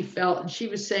how she felt. And she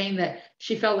was saying that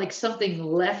she felt like something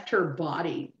left her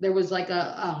body. There was like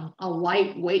a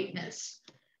light weightness.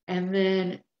 And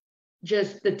then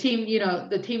just the team,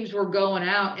 the teams were going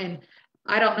out, and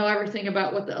I don't know everything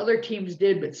about what the other teams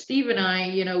did, but Steve and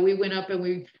I, we went up and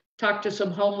we talked to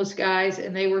some homeless guys,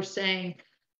 and they were saying,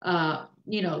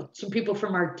 some people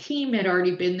from our team had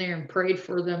already been there and prayed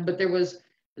for them, but there was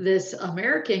this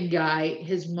American guy,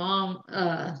 his mom,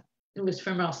 it was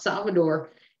from El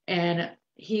Salvador, and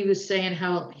he was saying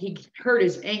how he hurt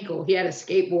his ankle. He had a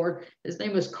skateboard. His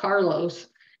name was Carlos.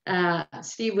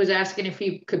 Steve was asking if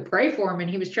he could pray for him, and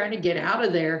he was trying to get out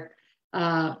of there,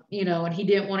 and he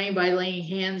didn't want anybody laying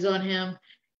hands on him.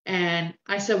 And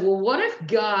I said, well, what if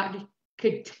God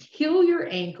could heal your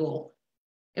ankle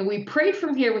and we prayed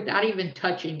from here without even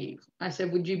touching you? I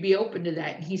said, would you be open to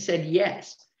that? And he said,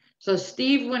 yes. So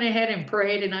Steve went ahead and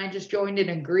prayed, and I just joined in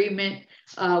agreement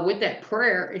with that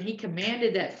prayer, and he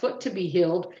commanded that foot to be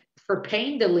healed, for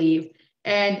pain to leave.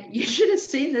 And you should have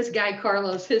seen this guy,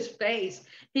 Carlos, his face.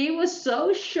 He was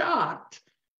so shocked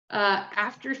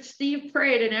after Steve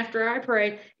prayed and after I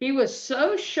prayed. He was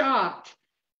so shocked.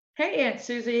 Hey, Aunt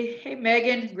Susie. Hey,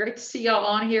 Megan. Great to see y'all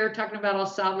on here talking about El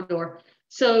Salvador.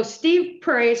 So Steve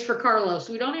prays for Carlos.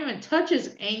 We don't even touch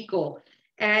his ankle.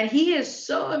 And he is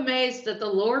so amazed that the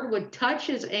Lord would touch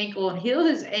his ankle and heal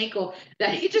his ankle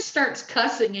that he just starts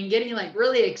cussing and getting like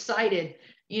really excited.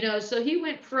 So he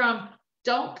went from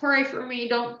don't pray for me,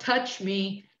 don't touch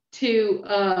me, to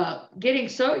getting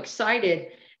so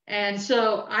excited. And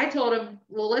so I told him,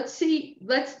 well,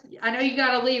 I know you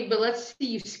got to leave, but let's see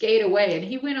you skate away. And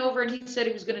he went over and he said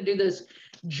he was going to do this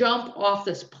jump off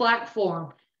this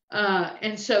platform.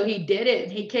 And so he did it,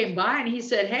 and he came by and he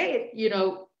said, hey,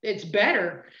 it's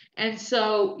better. And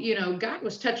so, God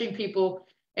was touching people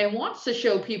and wants to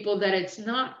show people that it's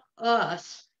not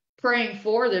us praying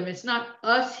for them. It's not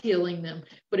us healing them,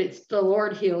 but it's the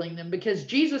Lord healing them, because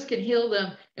Jesus can heal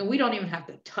them and we don't even have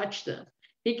to touch them.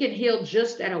 He can heal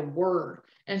just at a word.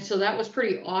 And so that was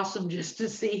pretty awesome just to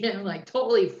see him like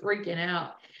totally freaking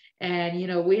out.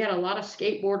 And, we had a lot of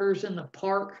skateboarders in the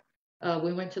park.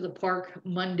 We went to the park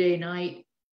Tuesday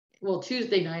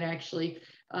night actually,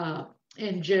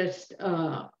 and just,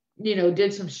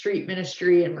 did some street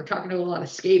ministry, and we're talking to a lot of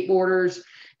skateboarders.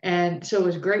 And so it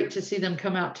was great to see them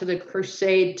come out to the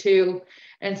crusade too.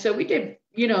 And so we did,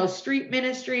 street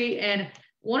ministry. And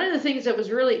one of the things that was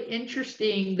really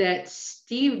interesting that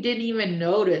Steve didn't even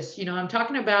notice, I'm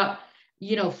talking about,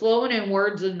 flowing in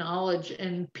words of knowledge,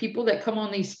 and people that come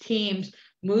on these teams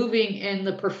moving in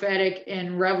the prophetic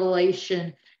and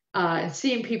revelation, and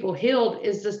seeing people healed,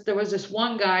 there was this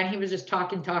one guy, and he was just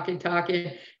talking.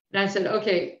 And I said,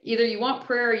 okay, either you want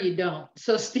prayer or you don't.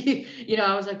 So Steve,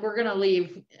 I was like, we're going to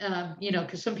leave,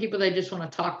 because some people, they just want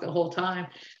to talk the whole time.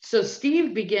 So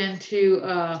Steve began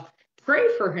to pray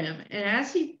for him. And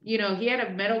as he had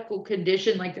a medical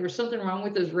condition, like there was something wrong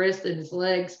with his wrist and his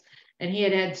legs, and he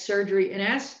had surgery.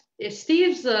 And if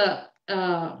Steve's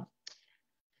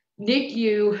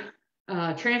NICU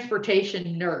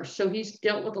transportation nurse, so he's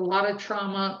dealt with a lot of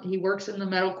trauma. He works in the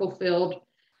medical field.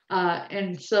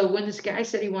 And so when this guy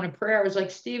said he wanted prayer, I was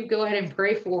like, Steve, go ahead and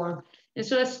pray for him. And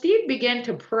so as Steve began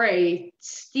to pray,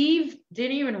 Steve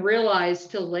didn't even realize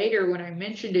till later when I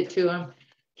mentioned it to him,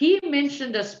 he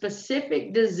mentioned a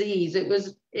specific disease. It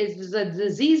was a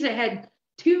disease that had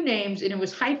two names, and it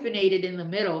was hyphenated in the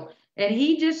middle. And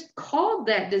he just called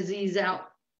that disease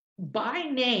out by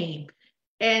name.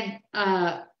 And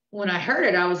when I heard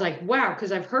it, I was like, wow,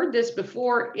 because I've heard this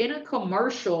before in a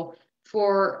commercial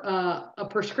for a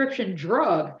prescription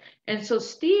drug. And so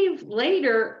Steve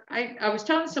later, I was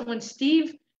telling someone,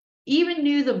 Steve even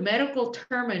knew the medical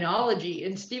terminology.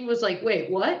 And Steve was like, wait,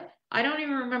 what? I don't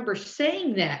even remember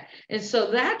saying that. And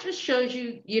so that just shows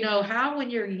you, how when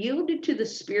you're yielded to the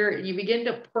Spirit and you begin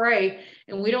to pray,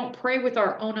 and we don't pray with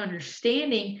our own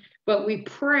understanding, but we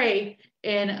pray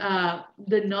in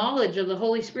the knowledge of the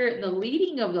Holy Spirit and the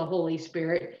leading of the Holy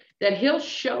Spirit, that He'll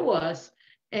show us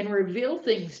and reveal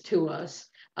things to us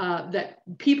that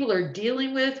people are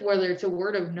dealing with, whether it's a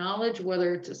word of knowledge,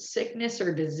 whether it's a sickness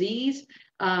or disease.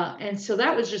 And so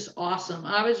that was just awesome.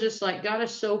 I was just like, God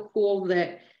is so cool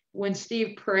that when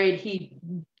Steve prayed,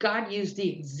 God used the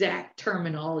exact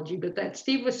terminology, but that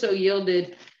Steve was so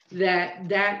yielded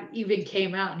that even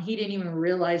came out and he didn't even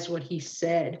realize what he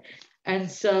said. And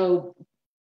so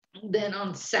then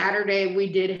on Saturday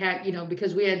we did have,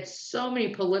 because we had so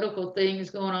many political things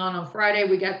going on Friday,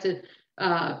 we got to,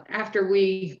 after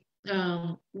we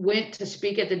went to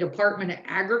speak at the Department of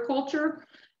Agriculture,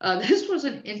 this was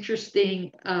an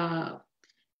interesting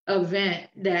event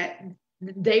that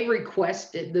they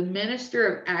requested. The Minister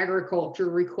of Agriculture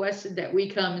requested that we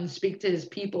come and speak to his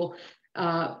people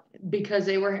because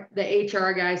the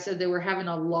HR guy said they were having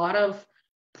a lot of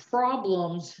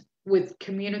problems with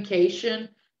communication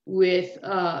with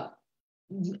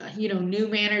new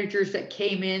managers that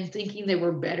came in thinking they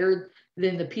were better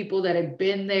than the people that had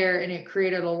been there, and it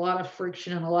created a lot of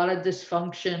friction and a lot of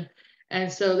dysfunction.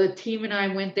 And so the team and I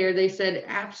went there. They said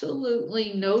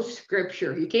absolutely no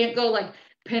scripture. You can't go like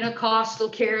Pentecostal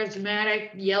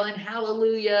charismatic yelling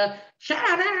hallelujah,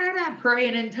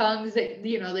 praying in tongues. They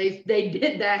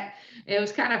did that. It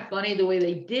was kind of funny the way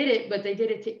they did it, but they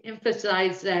did it to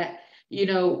emphasize that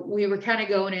we were kind of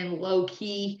going in low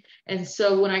key. And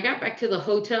so when I got back to the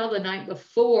hotel the night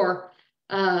before,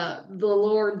 the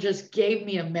Lord just gave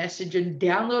me a message and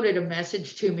downloaded a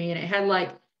message to me, and it had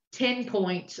like 10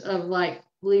 points of like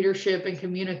leadership and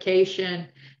communication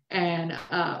and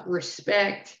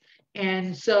respect.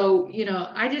 And so,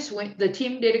 I just went, the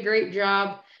team did a great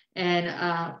job,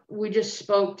 and we just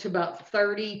spoke to about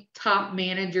 30 top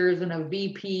managers and a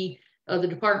VP of the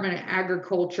Department of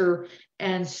Agriculture.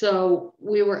 And so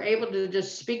we were able to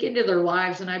just speak into their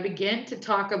lives. And I began to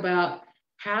talk about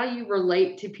how you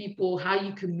relate to people, how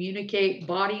you communicate,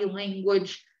 body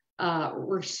language,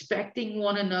 respecting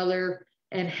one another,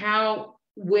 and how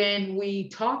when we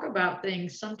talk about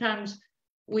things, sometimes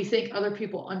we think other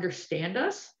people understand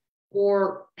us,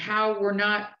 or how we're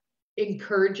not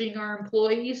encouraging our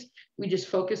employees. We just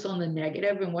focus on the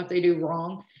negative and what they do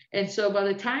wrong. And so by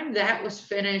the time that was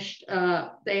finished,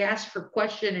 they asked for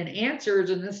question and answers.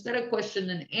 And instead of question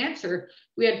and answer,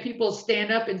 we had people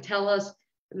stand up and tell us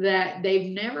that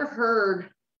they've never heard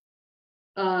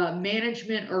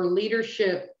management or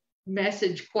leadership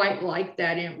message quite like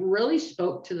that. And it really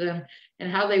spoke to them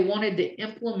and how they wanted to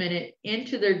implement it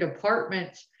into their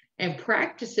departments and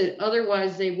practice it.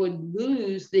 Otherwise, they would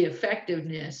lose the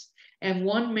effectiveness. And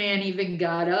one man even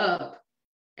got up,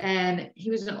 and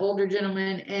he was an older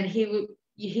gentleman, and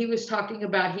he was talking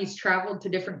about he's traveled to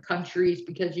different countries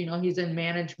because, he's in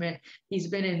management. He's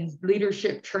been in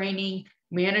leadership training,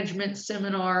 management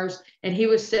seminars, and he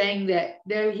was saying that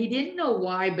he didn't know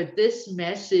why, but this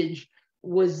message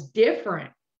was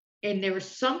different. And there was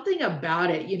something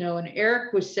about it, and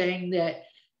Eric was saying that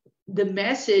the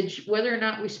message, whether or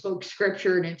not we spoke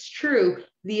scripture, and it's true,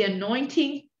 the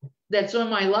anointing that's on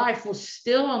my life was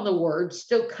still on the word,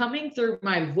 still coming through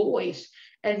my voice.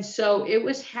 And so it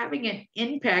was having an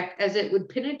impact as it would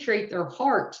penetrate their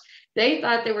hearts. They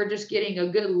thought they were just getting a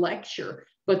good lecture,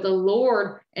 but the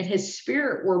Lord and his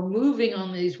Spirit were moving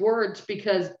on these words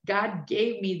because God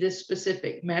gave me this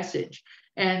specific message.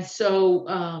 And so,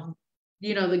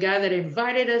 the guy that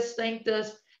invited us thanked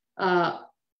us.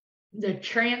 The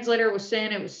translator was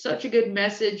saying it was such a good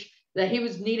message that he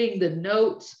was needing the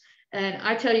notes. And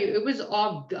I tell you, it was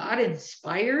all God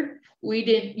inspired. We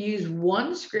didn't use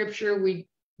one scripture.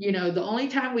 The only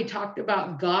time we talked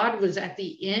about God was at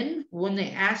the end when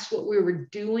they asked what we were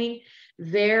doing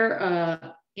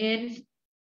there in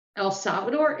El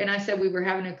Salvador. And I said we were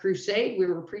having a crusade. We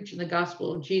were preaching the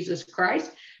gospel of Jesus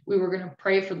Christ. We were going to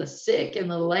pray for the sick and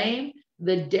the lame,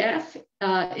 the deaf,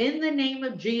 in the name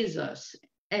of Jesus,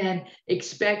 and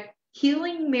expect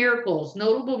healing miracles,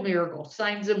 notable miracles,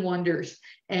 signs and wonders,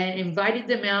 and invited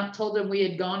them out, told them we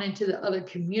had gone into the other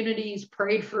communities,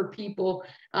 prayed for people,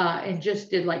 and just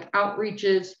did like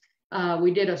outreaches.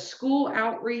 We did a school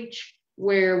outreach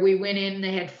where we went in,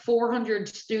 they had 400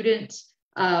 students.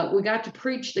 We got to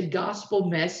preach the gospel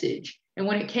message. And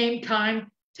when it came time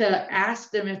to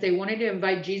ask them if they wanted to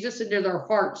invite Jesus into their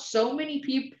hearts, so many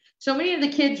of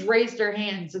the kids raised their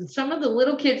hands, and some of the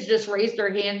little kids just raised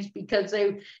their hands because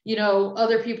they,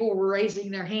 other people were raising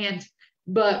their hands.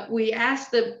 But we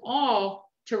asked them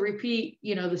all to repeat,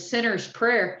 the sinner's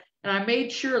prayer. And I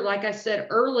made sure, like I said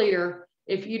earlier,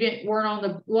 if you weren't on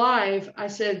the live, I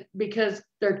said, because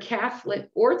they're Catholic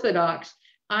Orthodox,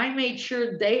 I made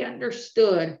sure they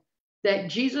understood that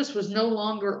Jesus was no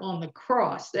longer on the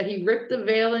cross, that he ripped the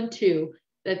veil in two,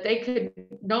 that they could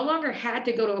no longer had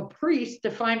to go to a priest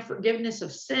to find forgiveness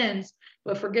of sins,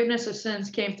 but forgiveness of sins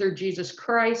came through Jesus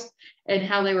Christ, and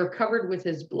how they were covered with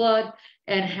his blood,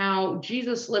 and how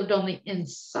Jesus lived on the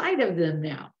inside of them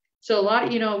now. So a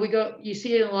lot, you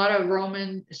see it in a lot of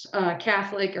Roman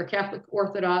Catholic or Catholic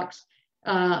Orthodox.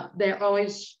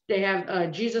 They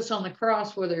have Jesus on the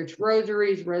cross, whether it's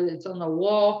rosaries, whether it's on the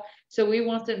wall. So we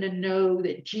want them to know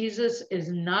that Jesus is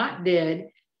not dead.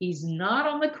 He's not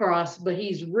on the cross, but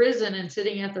he's risen and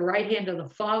sitting at the right hand of the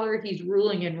Father. He's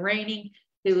ruling and reigning.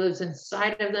 He lives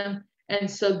inside of them. And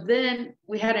so then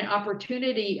we had an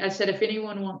opportunity. I said, if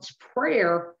anyone wants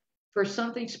prayer for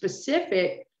something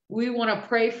specific, we want to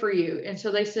pray for you. And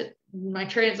so they said, my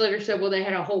translator said, well, they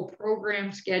had a whole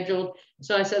program scheduled.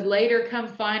 So I said, later, come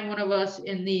find one of us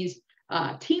in these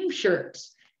team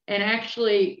shirts. And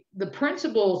actually, the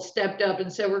principal stepped up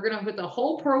and said, we're going to put the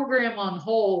whole program on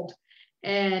hold,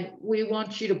 and we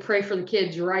want you to pray for the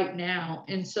kids right now.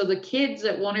 And so the kids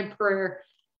that wanted prayer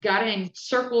got in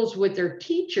circles with their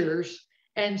teachers.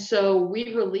 And so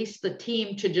we released the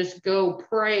team to just go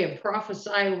pray and prophesy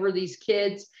over these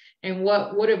kids. And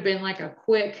what would have been like a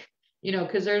quick,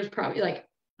 because there's probably like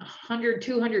 100,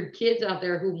 200 kids out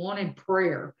there who wanted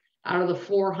prayer out of the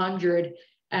 400.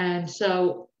 And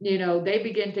so, they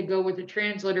began to go with the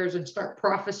translators and start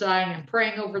prophesying and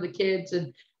praying over the kids.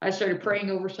 And I started praying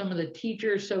over some of the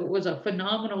teachers. So it was a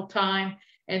phenomenal time.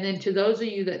 And then to those of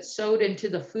you that sewed into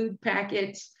the food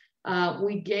packets,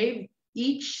 we gave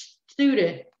each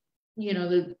student,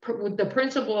 the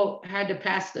principal had to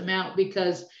pass them out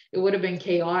because it would have been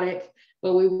chaotic,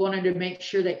 but we wanted to make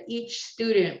sure that each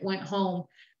student went home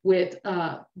with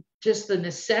just the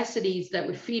necessities that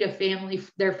would feed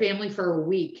their family for a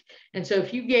week. And so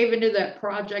if you gave into that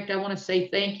project, I want to say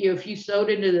thank you. If you sewed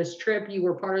into this trip, you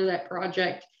were part of that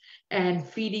project and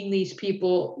feeding these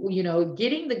people,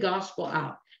 getting the gospel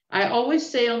out. I always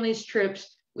say on these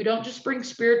trips, we don't just bring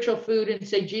spiritual food and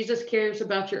say Jesus cares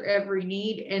about your every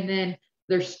need, and then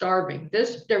they're starving.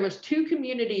 There was 2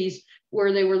 communities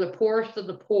where they were the poorest of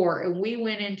the poor, and we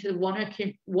went into one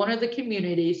of the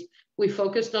communities. We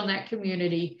focused on that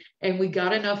community, and we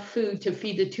got enough food to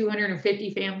feed the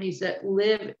 250 families that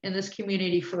live in this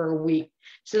community for a week.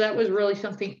 So that was really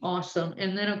something awesome.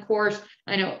 And then, of course,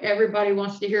 I know everybody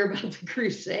wants to hear about the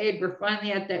crusade. We're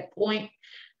finally at that point.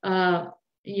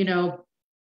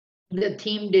 The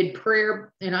team did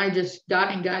prayer, and I just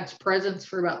got in God's presence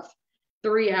for about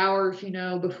 3 hours,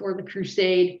 before the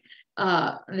crusade,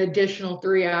 an additional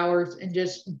 3 hours, and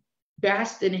just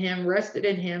basked in him, rested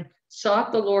in him,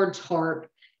 sought the Lord's heart.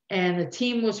 And the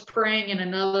team was praying in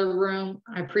another room.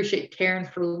 I appreciate Karen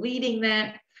for leading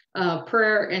that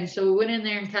prayer. And so we went in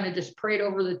there and kind of just prayed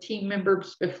over the team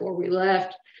members before we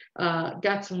left,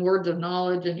 got some words of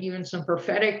knowledge and even some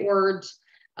prophetic words.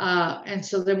 And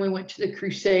so then we went to the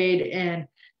crusade, and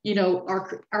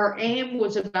our aim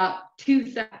was about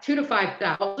 2,000 to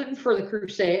 5,000 for the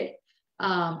crusade.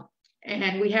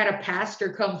 And we had a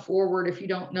pastor come forward, if you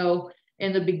don't know,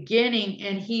 in the beginning,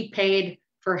 and he paid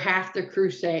for half the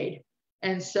crusade.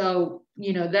 And so,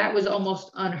 that was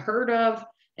almost unheard of.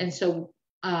 And so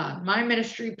my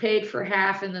ministry paid for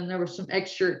half, and then there were some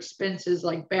extra expenses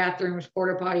like bathrooms,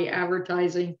 porta potty,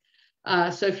 advertising.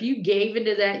 So if you gave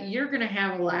into that, you're going to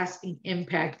have a lasting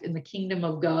impact in the kingdom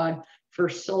of God, for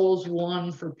souls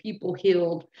won, for people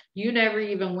healed. You never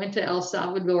even went to El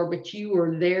Salvador, but you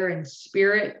were there in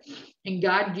spirit, and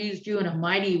God used you in a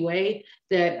mighty way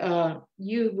that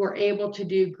you were able to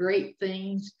do great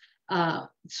things.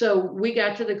 So we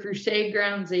got to the crusade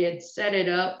grounds. They had set it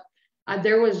up.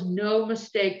 There was no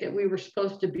mistake that we were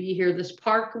supposed to be here. This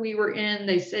park we were in,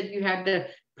 they said you had to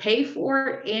pay for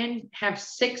it and have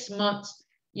 6 months,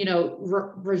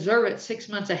 reserve it 6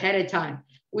 months ahead of time.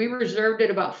 We reserved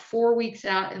it about 4 weeks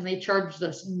out, and they charged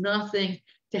us nothing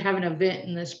to have an event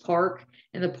in this park.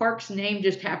 And the park's name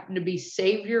just happened to be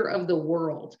Savior of the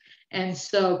World. And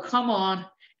so, come on,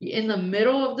 in the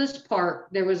middle of this park,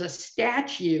 there was a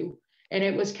statue, and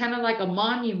it was kind of like a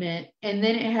monument. And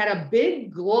then it had a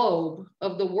big globe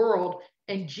of the world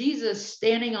and Jesus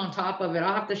standing on top of it.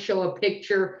 I'll have to show a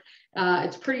picture.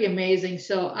 It's pretty amazing.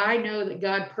 So I know that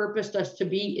God purposed us to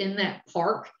be in that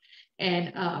park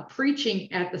and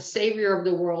preaching at the Savior of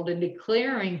the world and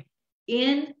declaring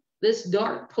in this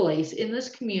dark place, in this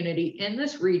community, in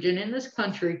this region, in this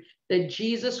country, that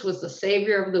Jesus was the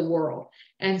Savior of the world.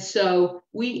 And so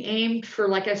we aimed for,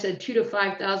 like I said, 2,000 to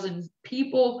 5,000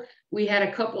 people. We had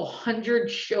a couple hundred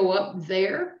show up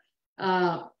there.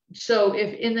 So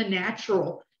if in the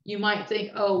natural, you might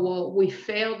think, oh, well, we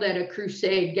failed at a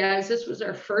crusade. Guys, this was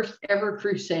our first ever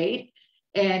crusade.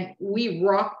 And we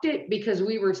rocked it because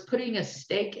we were putting a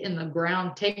stake in the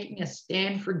ground, taking a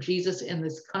stand for Jesus in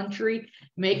this country,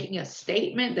 making a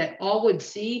statement that all would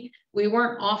see. We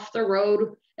weren't off the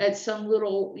road at some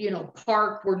little,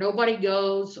 park where nobody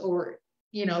goes, or,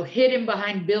 hidden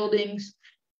behind buildings.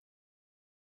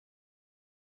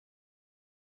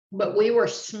 But we were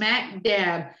smack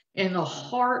dab in the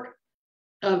heart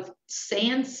of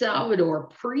San Salvador,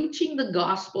 preaching the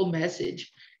gospel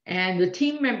message. And the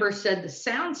team member said the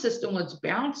sound system was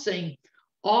bouncing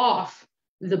off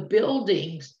the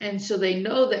buildings. And so they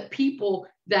know that people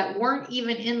that weren't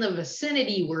even in the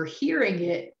vicinity were hearing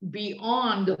it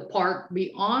beyond the park,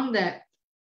 beyond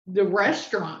the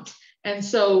restaurant. And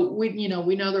so we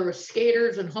know there were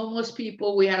skaters and homeless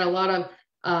people. We had a lot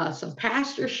of some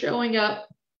pastors showing up.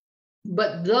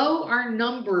 But though our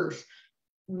numbers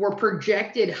were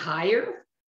projected higher,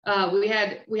 we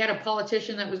had a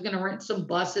politician that was going to rent some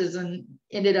buses and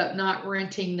ended up not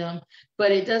renting them.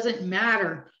 But it doesn't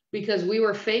matter, because we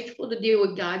were faithful to do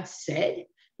what God said.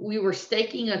 We were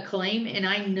staking a claim. And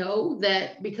I know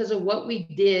that because of what we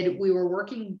did, we were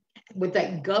working with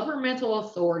that governmental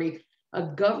authority. A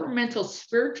governmental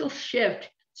spiritual shift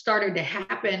started to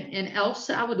happen in El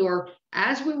Salvador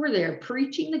as we were there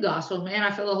preaching the gospel. Man,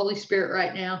 I feel the Holy Spirit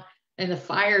right now, and the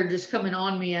fire just coming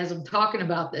on me as I'm talking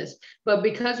about this. But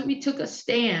because we took a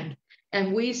stand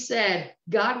and we said,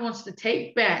 God wants to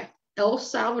take back El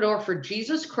Salvador for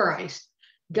Jesus Christ,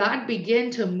 God began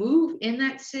to move in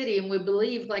that city. And we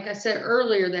believe, like I said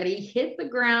earlier, that he hit the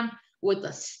ground with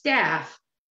a staff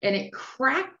and it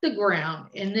cracked the ground.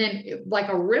 And then like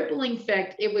a rippling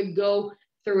effect, it would go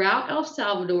throughout El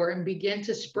Salvador and begin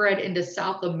to spread into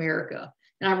South America.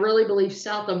 And I really believe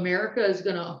South America is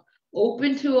going to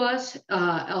open to us.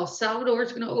 El Salvador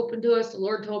is going to open to us. The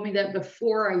Lord told me that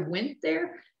before I went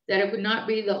there, that it would not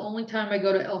be the only time I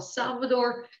go to El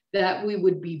Salvador, that we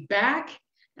would be back.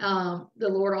 The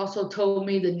Lord also told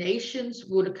me the nations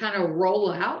would kind of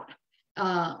roll out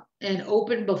and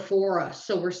open before us.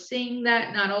 So we're seeing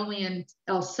that not only in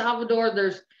El Salvador,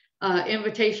 there's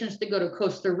invitations to go to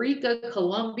Costa Rica,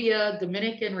 Colombia,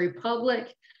 Dominican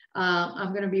Republic. I'm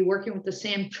going to be working with the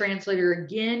SAM translator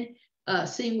again,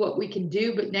 seeing what we can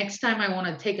do. But next time I want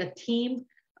to take a team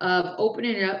of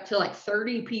opening it up to like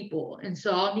 30 people. And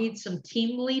so I'll need some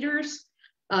team leaders,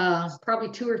 probably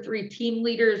 2 or 3 team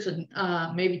leaders, and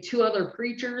maybe 2 other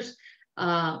preachers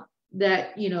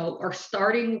that, are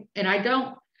starting. And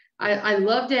I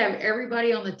love to have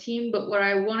everybody on the team, but what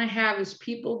I want to have is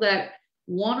people that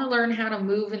want to learn how to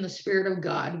move in the Spirit of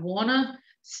God, want to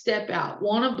step out,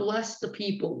 want to bless the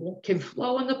people, can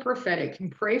flow in the prophetic, can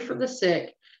pray for the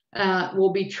sick.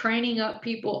 We'll be training up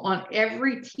people on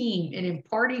every team and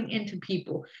imparting into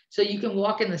people so you can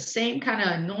walk in the same kind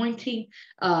of anointing,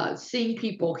 seeing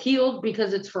people healed,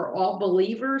 because it's for all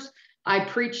believers. I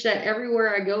preach that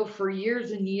everywhere I go for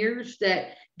years and years,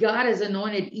 that God has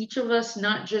anointed each of us,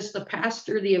 not just the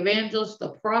pastor, the evangelist,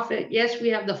 the prophet. Yes, we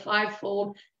have the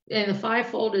fivefold. And the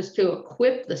fivefold is to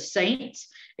equip the saints.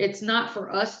 It's not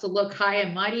for us to look high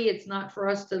and mighty. It's not for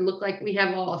us to look like we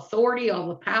have all authority, all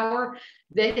the power.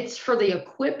 That it's for the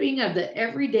equipping of the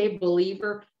everyday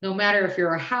believer, no matter if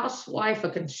you're a housewife, a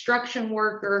construction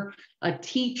worker, a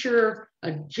teacher,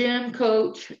 a gym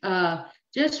coach,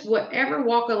 just whatever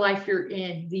walk of life you're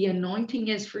in, the anointing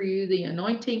is for you. The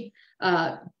anointing,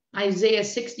 Isaiah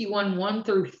 61,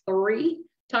 1-3.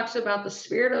 Talks about the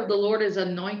Spirit of the Lord has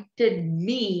anointed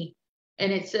me.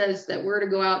 And it says that we're to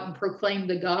go out and proclaim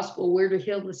the gospel. We're to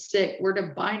heal the sick. We're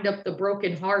to bind up the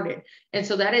brokenhearted. And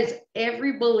so that is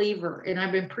every believer. And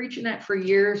I've been preaching that for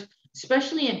years,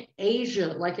 especially in Asia,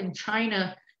 like in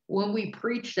China, when we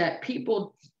preach that,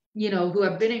 people, who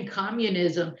have been in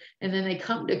communism, and then they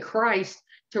come to Christ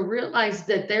to realize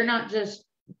that they're not just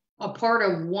a part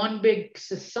of one big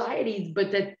society,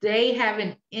 but that they have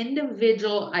an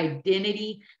individual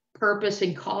identity, purpose,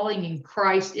 and calling in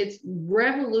Christ. It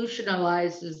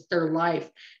revolutionizes their life.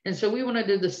 And so we want to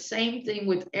do the same thing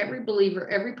with every believer,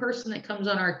 every person that comes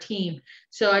on our team.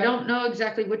 So I don't know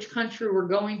exactly which country we're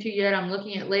going to yet. I'm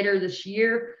looking at later this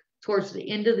year, towards the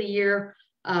end of the year.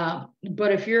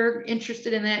 But if you're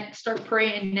interested in that, start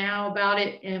praying now about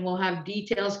it, and we'll have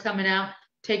details coming out.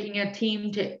 Taking a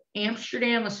team to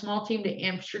Amsterdam, a small team to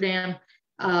Amsterdam,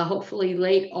 hopefully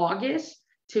late August,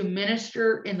 to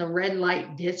minister in the red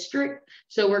light district.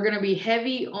 So we're going to be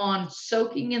heavy on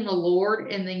soaking in the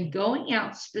Lord, and then going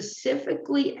out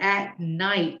specifically at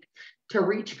night to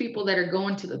reach people that are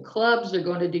going to the clubs, they're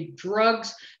going to do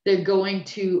drugs, they're going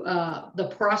to the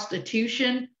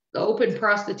prostitution, the open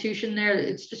prostitution there.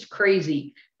 It's just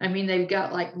crazy. I mean, they've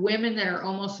got like women that are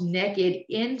almost naked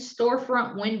in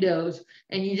storefront windows,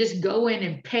 and you just go in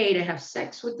and pay to have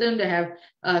sex with them, to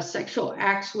have sexual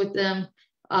acts with them.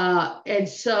 And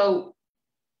so,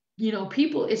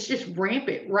 people, it's just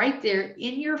rampant right there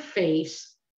in your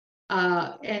face.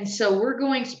 And so we're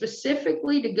going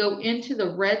specifically to go into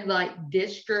the red light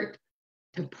district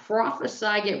to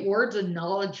prophesy, get words of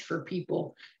knowledge for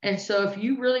people. And so if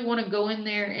you really want to go in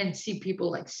there and see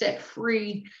people like set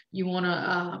free, you want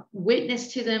to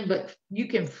witness to them, but you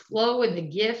can flow in the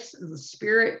gifts of the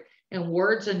Spirit and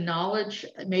words of knowledge.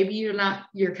 Maybe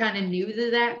you're kind of new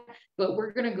to that, but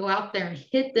we're going to go out there and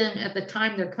hit them at the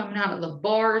time they're coming out of the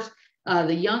bars.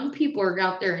 The young people are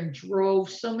out there in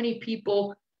droves. So many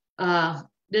people,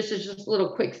 this is just a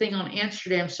little quick thing on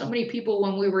Amsterdam. So many people,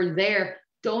 when we were there,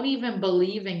 don't even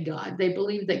believe in God. They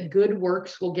believe that good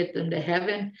works will get them to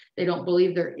heaven. They don't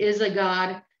believe there is a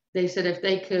God. They said if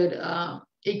they could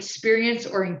experience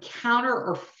or encounter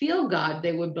or feel God,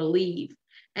 they would believe.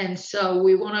 And so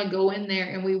we want to go in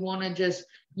there and we want to just,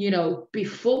 be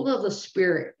full of the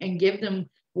Spirit and give them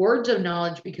words of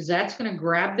knowledge, because that's going to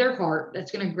grab their heart.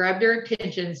 That's going to grab their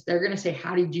attentions. They're going to say,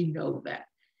 how did you know that?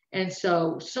 And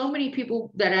so many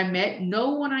people that I met,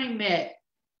 no one I met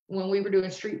when we were doing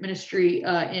street ministry in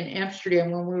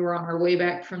Amsterdam, when we were on our way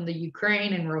back from the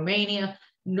Ukraine and Romania,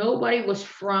 nobody was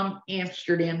from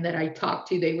Amsterdam that I talked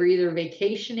to. They were either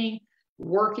vacationing,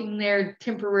 working there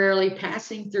temporarily,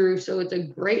 passing through. So it's a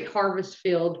great harvest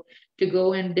field to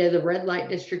go into the red light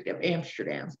district of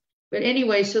Amsterdam. But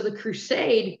anyway, so the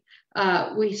crusade,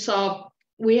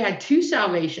 we had 2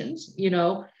 salvations,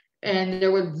 and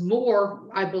there was more,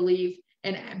 I believe.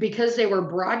 And because they were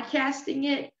broadcasting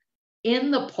it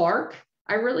in the park,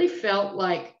 I really felt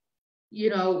like,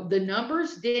 the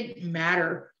numbers didn't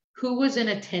matter who was in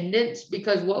attendance,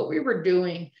 because what we were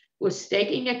doing was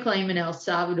staking a claim in El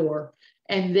Salvador.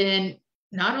 And then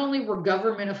not only were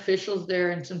government officials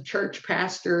there and some church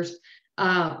pastors,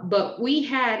 but we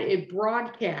had a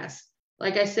broadcast.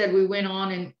 Like I said, we went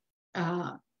on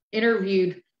and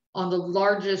interviewed on the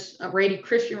largest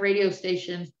Christian radio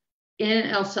station in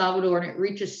El Salvador, and it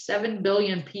reaches 7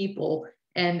 billion people.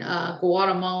 And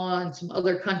Guatemala and some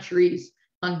other countries,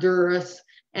 Honduras.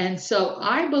 And so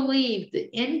I believe the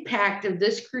impact of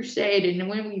this crusade, and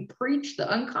when we preach the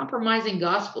uncompromising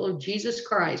gospel of Jesus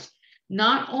Christ,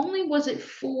 not only was it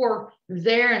for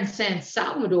there in San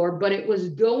Salvador, but it was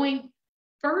going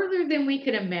further than we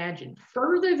could imagine,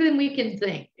 further than we can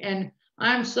think. And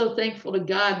I'm so thankful to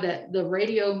God that the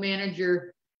radio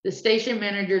manager, the station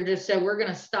manager, just said, we're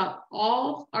going to stop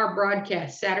all our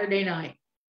broadcasts Saturday night.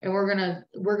 And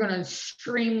we're gonna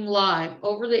stream live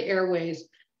over the airways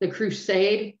the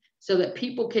crusade, so that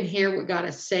people can hear what God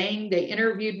is saying. They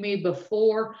interviewed me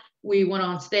before we went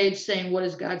on stage, saying, what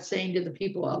is God saying to the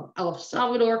people of El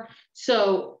Salvador?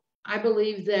 So I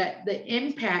believe that the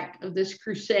impact of this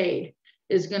crusade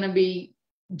is going to be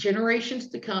generations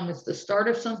to come. It's the start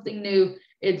of something new.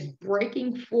 It's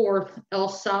breaking forth El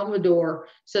Salvador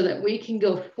so that we can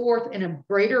go forth in a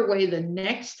greater way the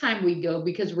next time we go,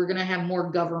 because we're going to have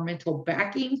more governmental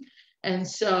backing. And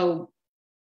so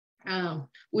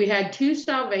we had 2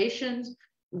 salvations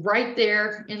right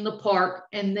there in the park.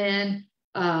 And then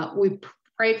we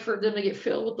prayed for them to get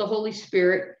filled with the Holy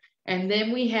Spirit. And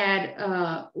then we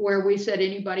had where we said,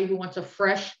 anybody who wants a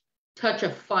fresh touch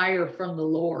of fire from the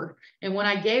Lord. And when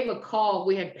I gave a call,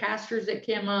 we had pastors that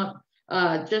came up,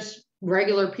 just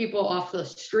regular people off the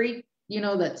street,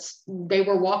 they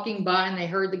were walking by and they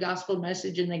heard the gospel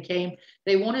message and they came.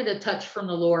 They wanted a touch from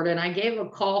the Lord. And I gave a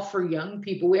call for young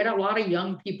people. We had a lot of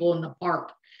young people in the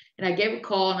park. And I gave a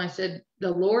call and I said,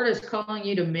 the Lord is calling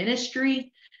you to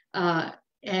ministry.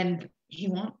 And he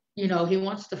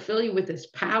wants to fill you with his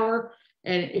power.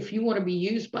 And if you want to be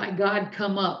used by God,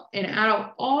 come up. And out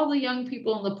of all the young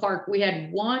people in the park, we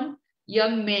had one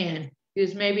young man who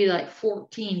was maybe like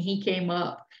 14. He came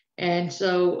up. And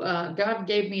so God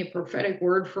gave me a prophetic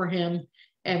word for him.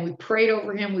 And we prayed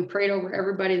over him. We prayed over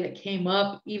everybody that came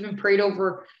up, even prayed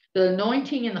over the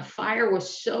anointing, and the fire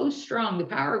was so strong. The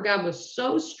power of God was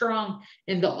so strong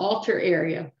in the altar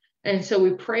area. And so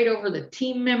we prayed over the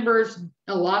team members.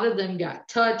 A lot of them got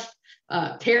touched.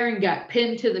 Taryn got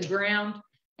pinned to the ground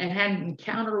and had an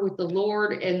encounter with the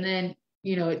Lord. And then,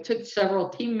 it took several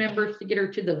team members to get her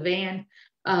to the van.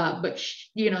 But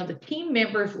the team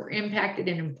members were impacted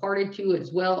and imparted to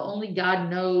as well. Only God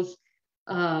knows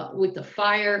with the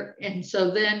fire. And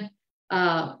so then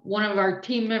one of our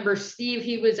team members, Steve,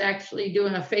 he was actually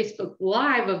doing a Facebook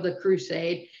Live of the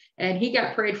crusade, and he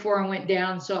got prayed for and went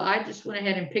down. So I just went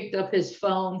ahead and picked up his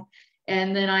phone.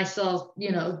 And then I saw,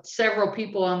 several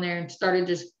people on there and started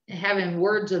just having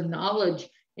words of knowledge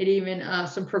and even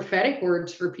some prophetic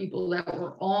words for people that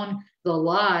were on the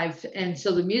live. And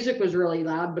so the music was really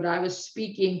loud, but I was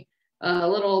speaking a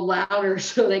little louder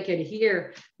so they could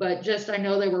hear. But just, I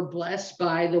know they were blessed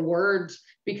by the words,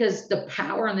 because the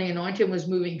power and the anointing was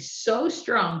moving so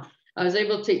strong. I was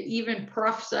able to even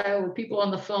prophesy over people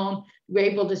on the phone, were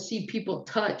able to see people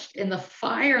touched, and the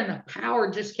fire and the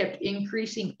power just kept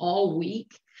increasing all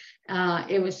week.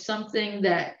 It was something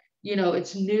that, you know,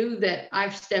 it's new that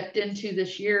I've stepped into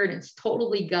this year, and it's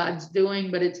totally God's doing,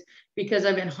 but it's because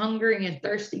I've been hungering and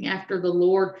thirsting after the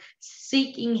Lord,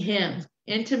 seeking him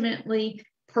intimately,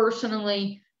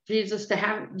 personally, Jesus, to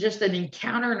have just an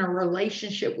encounter and a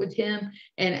relationship with him.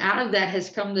 And out of that has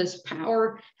come this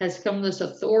power, has come this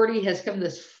authority, has come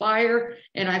this fire.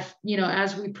 And I've, you know,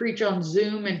 as we preach on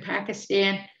Zoom in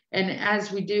Pakistan, and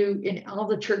as we do in all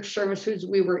the church services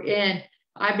we were in,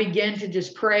 I began to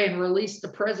just pray and release the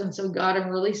presence of God and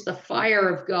release the fire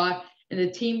of God. And the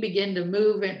team began to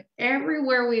move. And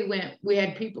everywhere we went, we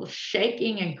had people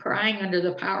shaking and crying under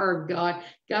the power of God.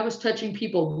 God was touching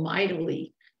people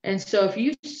mightily. And so if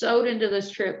you sowed into this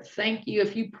trip, thank you.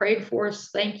 If you prayed for us,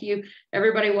 thank you.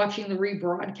 Everybody watching the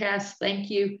rebroadcast,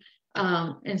 thank you.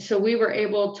 And so we were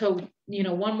able to, you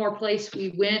know, one more place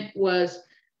we went was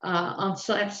on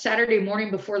Saturday morning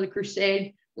before the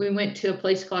crusade. We went to a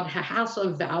place called House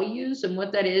of Values. And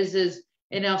what that is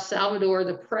in El Salvador,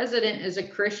 the president is a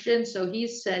Christian. So he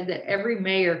said that every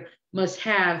mayor must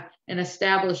have and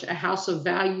establish a house of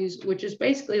values, which is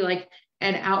basically like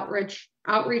an outreach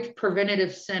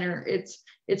preventative center.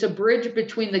 It's a bridge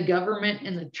between the government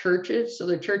and the churches, so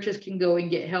the churches can go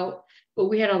and get help. But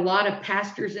we had a lot of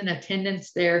pastors in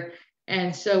attendance there,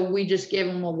 and so we just gave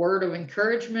them a word of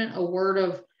encouragement, a word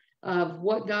of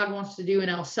what God wants to do in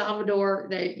El Salvador.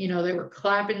 They, you know, they were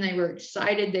clapping, they were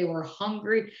excited, they were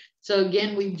hungry. So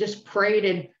again, we just prayed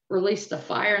and released the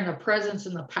fire and the presence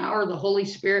and the power of the Holy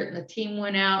Spirit, and the team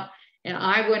went out. And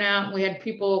I went out, and we had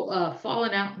people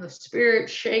falling out in the spirit,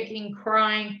 shaking,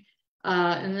 crying.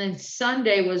 And then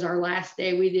Sunday was our last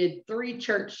day. We did 3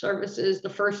 church services. The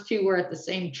first 2 were at the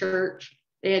same church.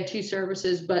 They had 2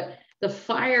 services, but the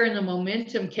fire and the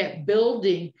momentum kept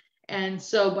building. And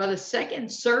so by the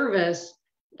second service,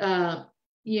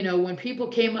 you know, when people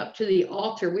came up to the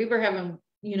altar, we were having,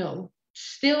 you know,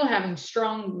 still having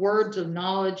strong words of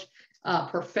knowledge,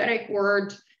 prophetic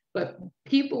words. But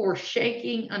people were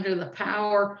shaking under the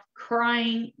power,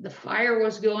 crying. The fire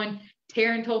was going.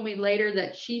 Taryn told me later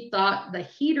that she thought the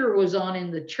heater was on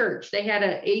in the church. They had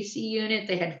an AC unit.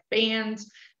 They had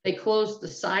fans. They closed the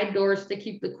side doors to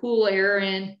keep the cool air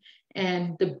in.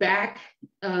 And the back,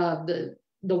 the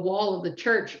wall of the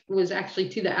church was actually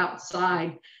to the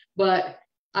outside. But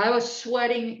I was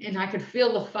sweating, and I could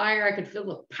feel the fire. I could feel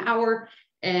the power.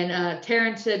 And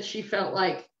Taryn said she felt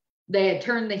like they had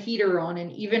turned the heater on,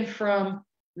 and even from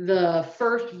the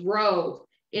first row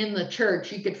in the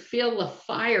church, you could feel the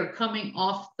fire coming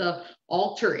off the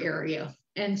altar area.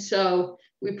 And so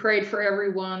we prayed for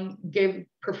everyone, gave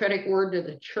prophetic word to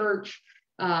the church.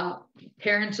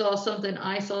 Parents saw something,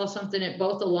 I saw something. It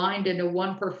both aligned into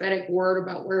one prophetic word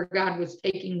about where God was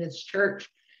taking this church.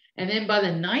 And then by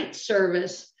the night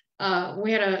service,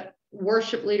 we had a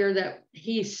worship leader that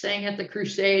he sang at the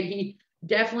crusade. He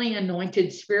definitely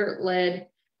anointed, spirit-led.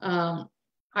 I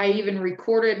even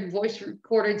voice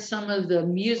recorded some of the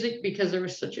music because there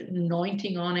was such an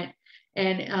anointing on it.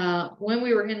 And when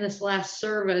we were in this last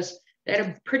service, they had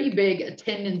a pretty big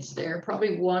attendance there,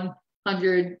 probably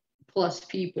 100 plus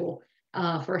people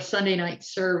for a Sunday night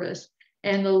service.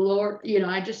 And the Lord, you know,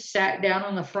 I just sat down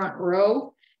on the front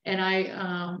row, and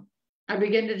I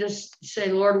began to just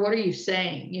say, Lord, what are you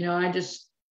saying? You know, I just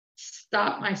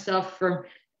stopped myself from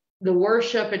the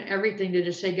worship and everything to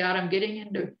just say, God, I'm getting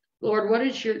into, Lord, what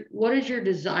is your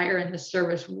desire in this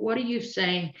service? What are you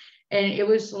saying? And it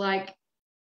was like,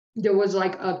 there was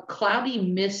like a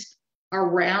cloudy mist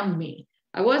around me.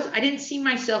 I didn't see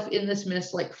myself in this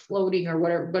mist, like floating or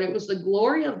whatever, but it was the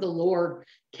glory of the Lord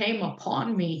came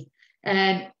upon me.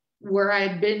 And where I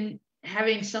had been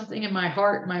having something in my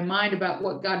heart, my mind about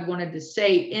what God wanted to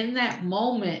say, in that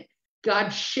moment, God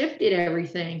shifted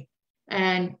everything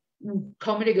and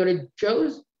told me to go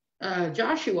to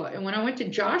Joshua. And when I went to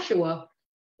Joshua,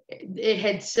 it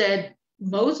had said,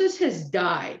 Moses has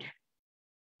died,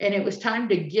 and it was time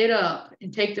to get up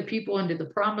and take the people into the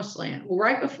promised land. Well,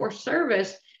 right before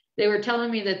service, they were telling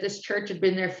me that this church had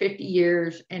been there 50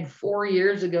 years, and 4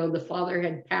 years ago, the father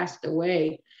had passed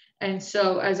away. And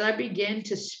so as I began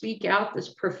to speak out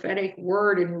this prophetic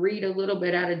word and read a little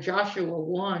bit out of Joshua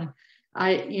 1,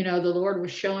 the Lord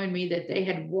was showing me that they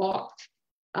had walked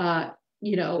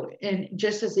and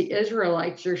just as the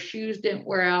Israelites, their shoes didn't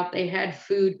wear out, they had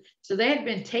food. So they had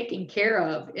been taken care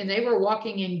of and they were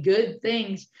walking in good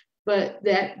things, but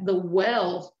that the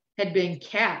well had been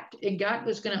capped and God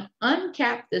was going to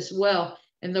uncap this well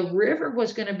and the river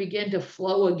was going to begin to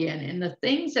flow again. And the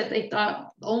things that they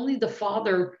thought only their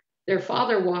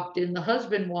father walked in, the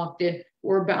husband walked in,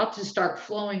 were about to start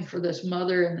flowing for this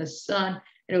mother and this son.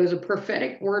 And it was a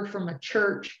prophetic word from a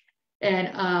church.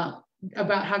 And,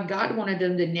 about how God wanted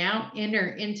them to now enter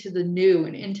into the new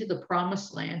and into the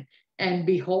promised land and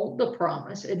behold the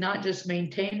promise and not just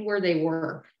maintain where they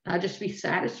were, not just be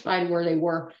satisfied where they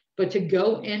were, but to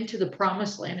go into the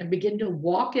promised land and begin to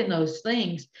walk in those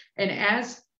things. And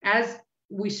as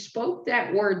we spoke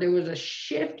that word, there was a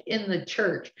shift in the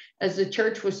church as the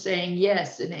church was saying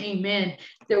yes and amen.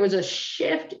 There was a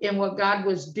shift in what God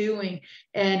was doing.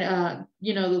 And,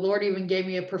 the Lord even gave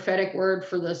me a prophetic word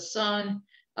for the son,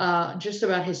 just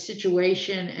about his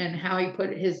situation and how he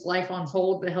put his life on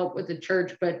hold to help with the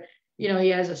church. But, he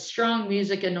has a strong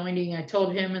music anointing. I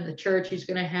told him in the church, he's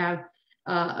going to have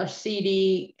a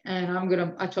CD and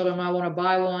I told him I want to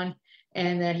buy one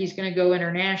and that he's going to go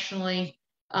internationally.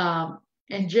 And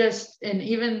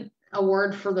even a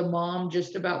word for the mom,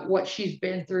 just about what she's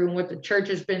been through and what the church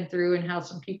has been through and how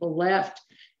some people left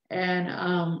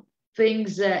and,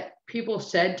 things that people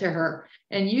said to her.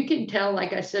 And you can tell,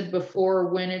 like I said before,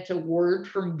 when it's a word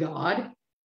from God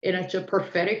and it's a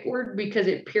prophetic word because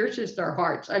it pierces their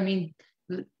hearts. I mean,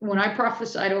 when I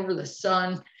prophesied over the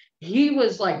son, he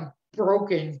was like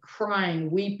broken, crying,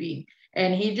 weeping.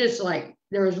 And he just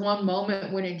there was one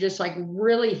moment when it just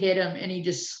really hit him and he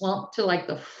just slumped to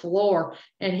the floor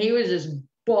and he was just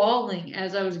bawling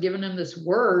as I was giving him this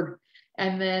word.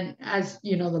 And then as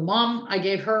the mom, I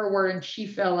gave her a word and she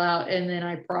fell out. And then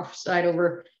I prophesied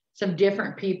over some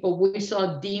different people. We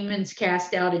saw demons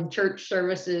cast out in church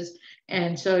services.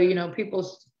 And so,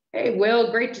 people, hey, Will,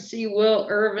 great to see Will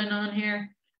Irvin on here.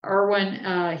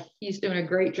 Irwin, he's doing a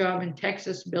great job in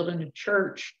Texas, building a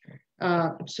church,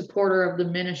 supporter of the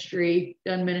ministry,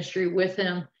 done ministry with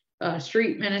him,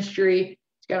 street ministry.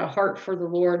 He's got a heart for the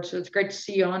Lord. So it's great to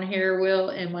see you on here, Will.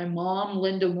 And my mom,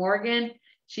 Linda Morgan,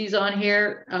 she's on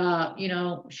here.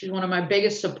 She's one of my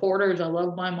biggest supporters. I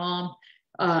love my mom.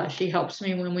 She helps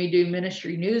me when we do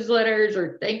ministry newsletters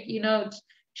or thank you notes.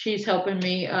 She's helping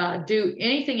me do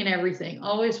anything and everything,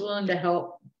 always willing to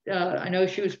help. I know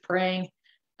she was praying,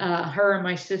 her and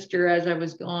my sister as I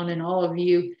was gone and all of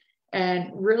you.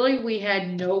 And really, we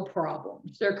had no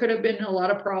problems. There could have been a lot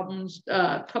of problems.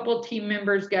 A couple of team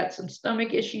members got some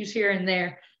stomach issues here and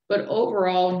there. But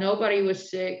overall, nobody was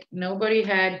sick. There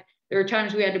were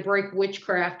times we had to break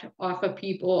witchcraft off of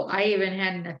people. I even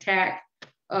had an attack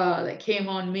that came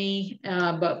on me,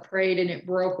 but prayed and it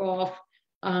broke off.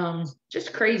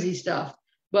 Just crazy stuff.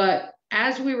 But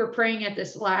as we were praying at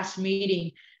this last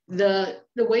meeting, the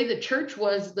way the church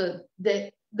was, the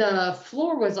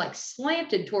floor was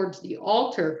slanted towards the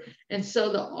altar. And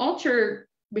so the altar,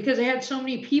 because they had so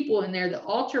many people in there, the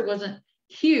altar wasn't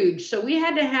huge. So we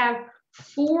had to have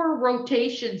 4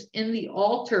 rotations in the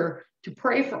altar to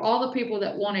pray for all the people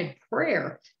that wanted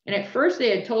prayer. And at first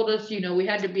they had told us, we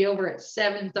had to be over at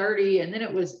 7:30 and then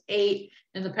it was 8.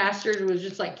 And the pastor was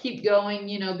just keep going,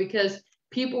 because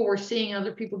people were seeing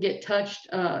other people get touched.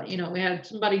 We had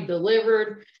somebody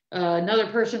delivered, another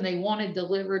person they wanted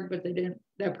delivered, but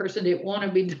that person didn't want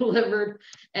to be delivered.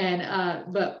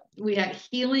 And, but we had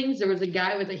healings. There was a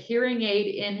guy with a hearing aid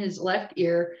in his left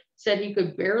ear, said he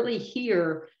could barely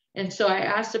hear. And so I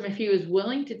asked him if he was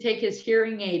willing to take his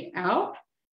hearing aid out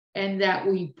and that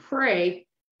we pray.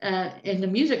 And the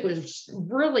music was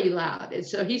really loud. And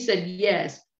so he said,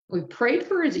 yes. We prayed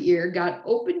for his ear. God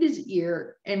opened his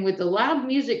ear. And with the loud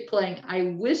music playing, I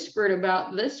whispered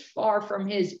about this far from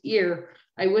his ear.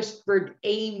 I whispered,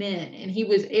 amen. And he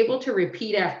was able to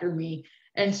repeat after me.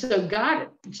 And so God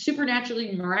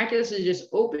supernaturally, miraculously just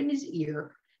opened his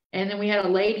ear. And then we had a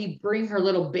lady bring her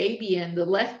little baby in. The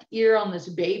left ear on this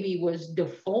baby was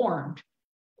deformed.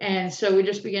 And so we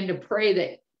just began to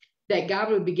pray that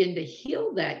God would begin to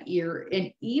heal that ear.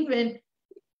 And even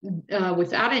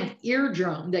without an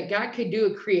eardrum, that God could do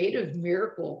a creative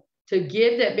miracle to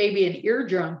give that baby an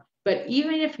eardrum. But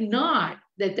even if not,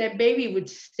 that baby would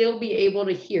still be able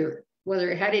to hear,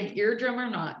 whether it had an eardrum or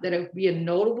not, that it would be a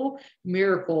notable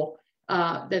miracle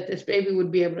that this baby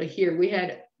would be able to hear. We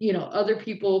had, other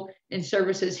people in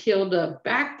services healed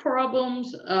back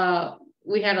problems.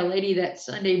 We had a lady that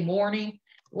Sunday morning.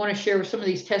 I want to share some of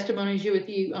these testimonies with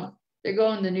you. They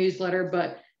go in the newsletter,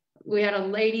 but we had a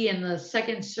lady in the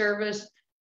second service.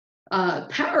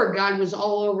 Power of God was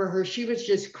all over her. She was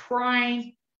just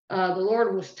crying. the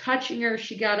Lord was touching her.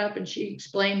 She got up and she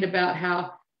explained about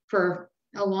how for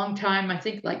a long time, I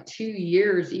think like 2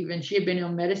 years even, she had been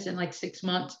on medicine like 6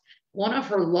 months. One of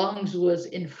her lungs was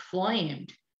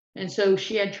inflamed. And so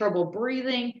she had trouble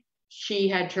breathing. She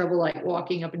had trouble like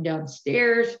walking up and down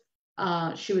stairs.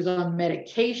 She was on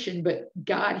medication, but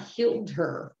God healed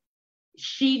her.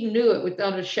 She knew it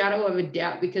without a shadow of a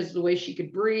doubt because of the way she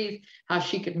could breathe, how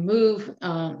she could move.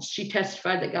 She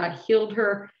testified that God healed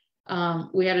her.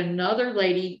 We had another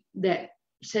lady that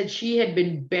said she had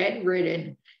been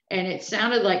bedridden, and it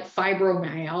sounded like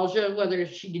fibromyalgia, whether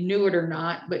she knew it or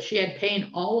not, but she had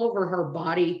pain all over her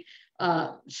body,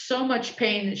 so much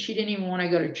pain that she didn't even want to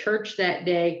go to church that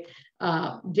day.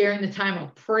 During the time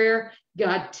of prayer,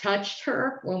 God touched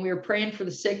her when we were praying for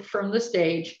the sick from the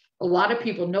stage. A lot of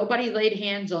people, nobody laid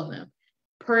hands on them.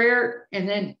 Prayer, and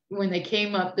then when they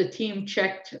came up, the team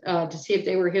checked to see if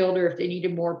they were healed or if they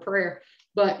needed more prayer.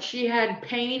 But she had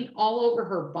pain all over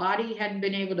her body, hadn't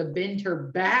been able to bend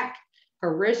her back.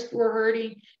 Her wrists were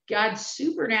hurting. God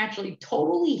supernaturally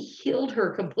totally healed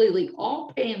her completely.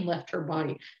 All pain left her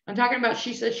body. I'm talking about,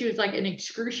 she said she was like in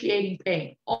excruciating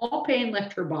pain. All pain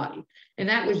left her body. And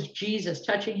that was Jesus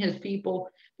touching his people.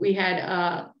 We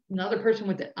had another person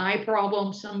with an eye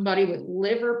problem, somebody with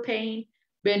liver pain,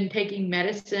 been taking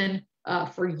medicine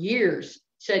for years,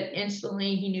 said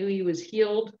instantly he knew he was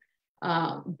healed.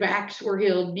 Backs were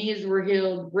healed, knees were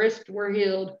healed, wrists were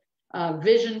healed,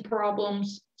 vision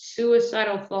problems,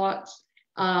 suicidal thoughts.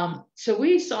 So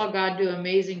we saw God do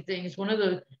amazing things. One of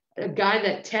a guy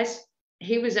that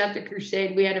he was at the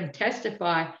crusade, we had him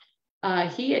testify.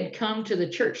 He had come to the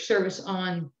church service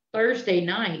on Thursday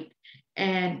night,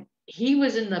 and he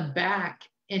was in the back,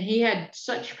 and he had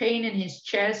such pain in his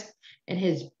chest and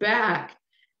his back.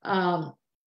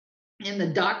 And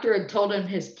the doctor had told him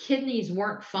his kidneys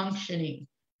weren't functioning.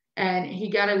 And he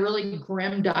got a really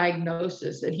grim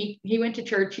diagnosis. And he went to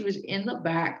church. He was in the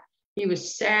back. He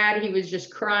was sad. He was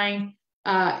just crying.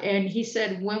 And he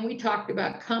said, when we talked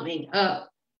about coming up,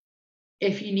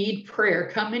 if you need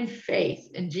prayer, come in faith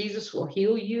and Jesus will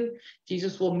heal you.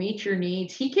 Jesus will meet your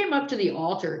needs. He came up to the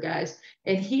altar, guys,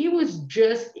 and he was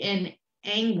just in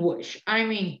anguish. I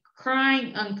mean,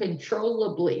 crying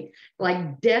uncontrollably,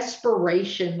 like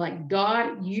desperation, like,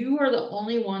 God, you are the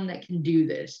only one that can do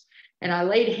this. And I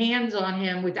laid hands on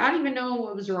him without even knowing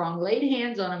what was wrong, laid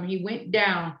hands on him. He went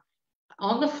down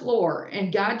on the floor,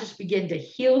 and God just began to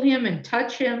heal him and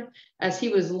touch him as he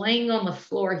was laying on the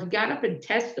floor. He got up and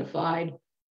testified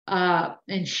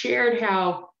and shared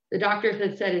how the doctors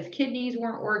had said his kidneys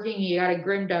weren't working. He got a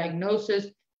grim diagnosis.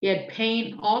 He had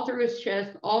pain all through his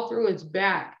chest, all through his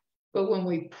back. But when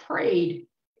we prayed,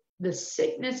 the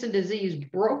sickness and disease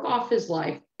broke off his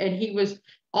life, and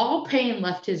all pain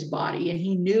left his body, and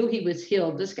he knew he was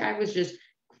healed. This guy was just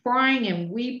crying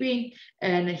and weeping,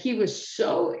 and he was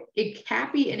so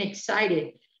happy and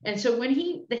excited. And so when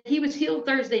he was healed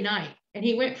Thursday night, and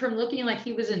he went from looking like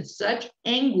he was in such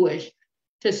anguish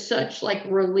to such like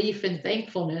relief and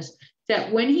thankfulness,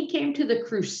 that when he came to the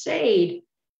crusade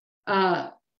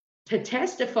to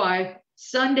testify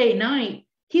Sunday night,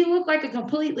 he looked like a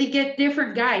completely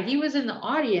different guy. He was in the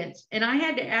audience, and I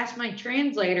had to ask my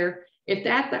translator if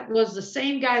that was the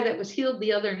same guy that was healed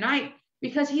the other night,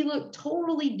 because he looked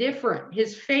totally different.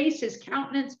 His face, his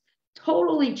countenance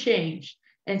totally changed.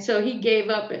 And so he came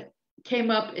up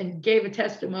and gave a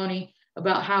testimony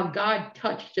about how God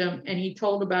touched him. And he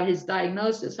told about his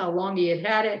diagnosis, how long he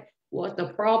had it, what the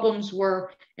problems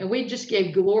were. And we just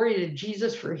gave glory to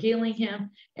Jesus for healing him.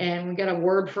 And we got a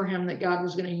word for him that God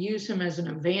was going to use him as an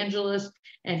evangelist,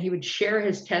 and he would share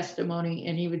his testimony,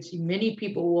 and he would see many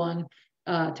people won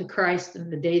to Christ in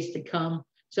the days to come.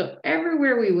 So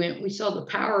everywhere we went, we saw the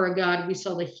power of God. We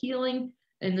saw the healing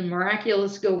and the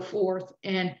miraculous go forth.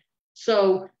 And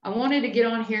so I wanted to get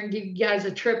on here and give you guys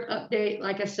a trip update.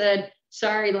 Like I said,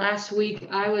 sorry, last week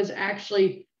I was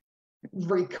actually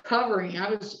recovering.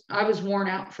 I was worn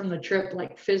out from the trip,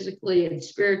 like physically and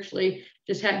spiritually.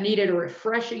 Just needed a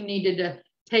refreshing, needed to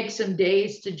take some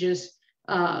days to just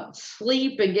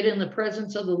sleep and get in the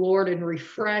presence of the Lord and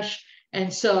refresh.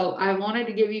 And so I wanted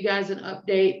to give you guys an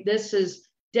update. This is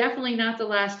definitely not the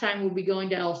last time we'll be going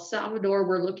to El Salvador.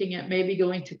 We're looking at maybe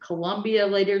going to Colombia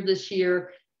later this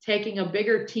year, taking a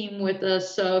bigger team with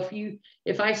us. So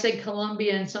if I said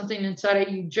Colombia and something inside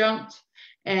of you jumped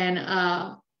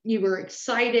and you were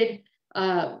excited,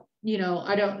 I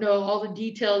don't know all the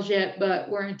details yet, but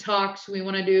we're in talks. We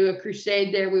want to do a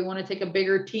crusade there. We want to take a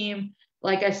bigger team.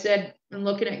 Like I said, I'm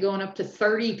looking at going up to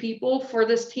 30 people for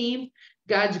this team.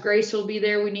 God's grace will be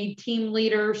there. We need team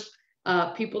leaders,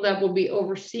 people that will be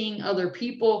overseeing other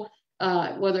people,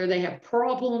 whether they have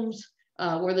problems,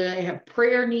 whether they have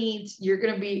prayer needs. You're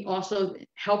going to be also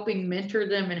helping mentor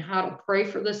them in how to pray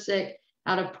for the sick,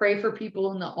 how to pray for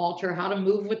people in the altar, how to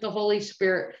move with the Holy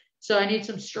Spirit. So I need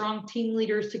some strong team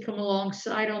leaders to come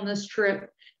alongside on this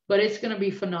trip, but it's going to be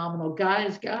phenomenal.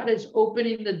 Guys, God is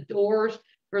opening the doors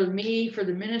for me, for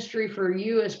the ministry, for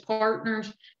you as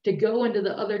partners to go into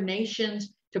the other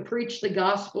nations to preach the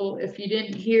gospel. If you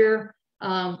didn't hear,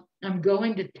 I'm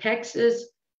going to Texas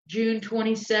June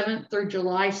 27th through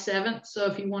July 7th.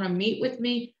 So if you want to meet with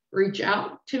me, reach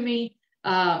out to me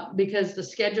because the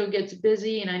schedule gets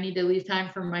busy and I need to leave time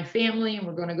for my family. And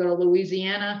we're going to go to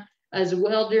Louisiana as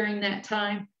well during that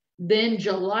time. Then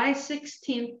July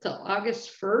 16th to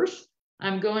August 1st,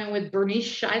 I'm going with Bernice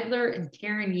Scheidler and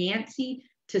Karen Yancey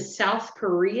to South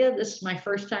Korea. This is my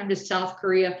first time to South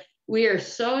Korea. We are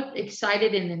so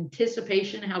excited in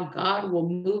anticipation how God will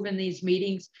move in these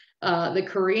meetings. The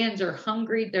Koreans are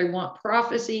hungry. They want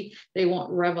prophecy. They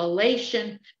want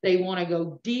revelation. They want to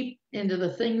go deep into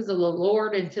the things of the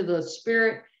Lord, into the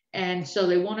Spirit. And so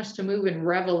they want us to move in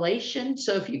revelation.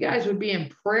 So if you guys would be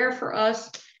in prayer for us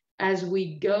as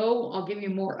we go, I'll give you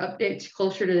more updates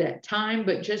closer to that time.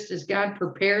 But just as God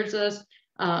prepares us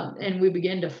and we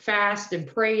begin to fast and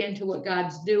pray into what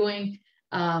God's doing,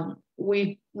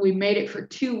 we made it for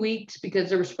 2 weeks because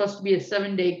there was supposed to be a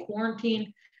 7-day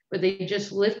quarantine, but they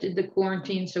just lifted the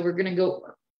quarantine. So we're going to go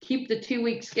keep the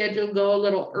 2-week schedule, go a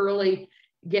little early,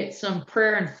 get some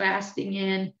prayer and fasting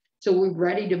in. So we're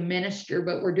ready to minister,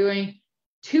 but we're doing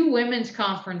 2 women's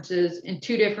conferences in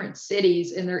 2 different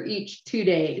cities, and they're each 2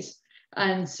 days.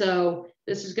 And so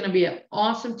this is going to be an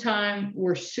awesome time.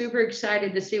 We're super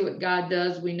excited to see what God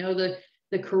does. We know that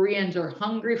the Koreans are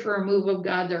hungry for a move of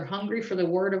God. They're hungry for the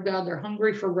word of God. They're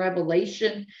hungry for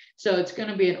revelation. So it's going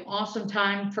to be an awesome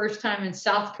time. First time in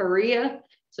South Korea.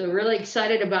 So really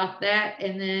excited about that.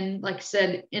 And then, like I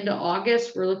said, into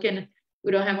August,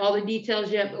 we don't have all the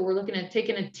details yet, but we're looking at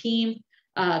taking a team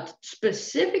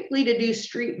specifically to do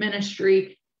street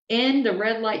ministry in the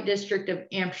red light district of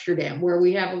Amsterdam, where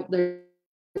we have the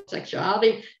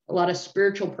sexuality, a lot of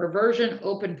spiritual perversion,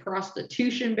 open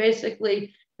prostitution,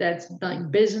 basically. That's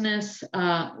like business,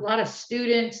 a lot of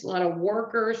students, a lot of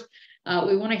workers.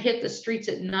 We want to hit the streets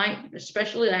at night,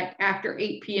 especially like after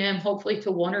 8 p.m., hopefully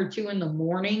to 1 or 2 in the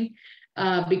morning,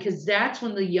 because that's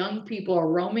when the young people are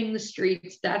roaming the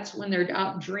streets. That's when they're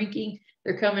out drinking.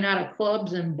 They're coming out of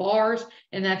clubs and bars.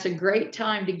 And that's a great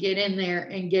time to get in there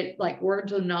and get like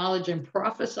words of knowledge and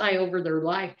prophesy over their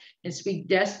life and speak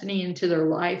destiny into their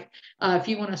life. If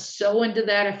you want to sow into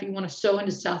that, if you want to sow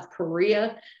into South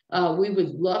Korea, we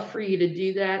would love for you to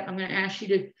do that. I'm going to ask you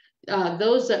to,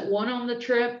 those that went on the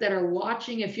trip that are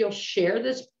watching, if you'll share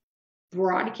this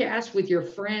broadcast with your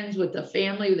friends, with the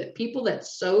family, that people that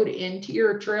sewed into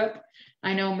your trip.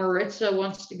 I know Maritza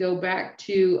wants to go back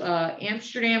to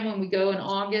Amsterdam when we go in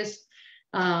August.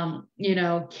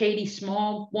 Katie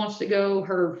Small wants to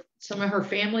go. Some of her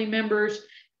family members.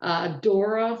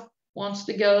 Dora wants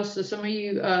to go. So some of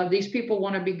you, these people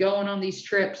want to be going on these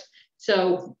trips.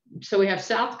 So we have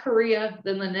South Korea.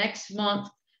 Then the next month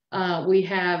we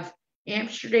have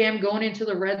Amsterdam, going into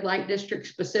the red light district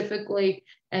specifically.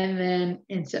 And then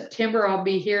in September, I'll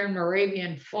be here in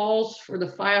Moravian Falls for the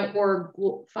Fire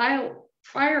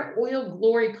Oil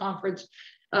Glory Conference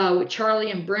with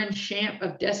Charlie and Bryn Shamp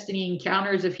of Destiny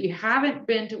Encounters. If you haven't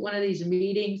been to one of these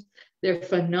meetings, they're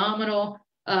phenomenal.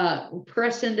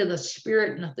 Press into the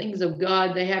Spirit and the things of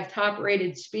God. They have top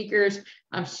rated speakers.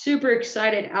 I'm super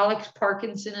excited. Alex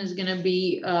Parkinson is going to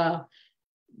be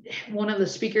one of the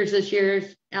speakers this year.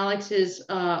 Alex is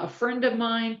a friend of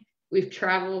mine. We've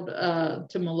traveled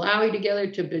to Malawi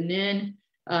together, to Benin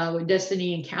with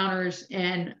Destiny Encounters.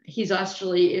 And he's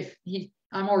actually,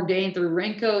 I'm ordained through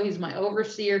Renko. He's my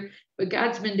overseer. But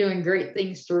God's been doing great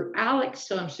things through Alex.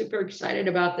 So I'm super excited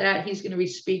about that. He's going to be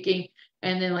speaking.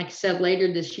 And then, like I said,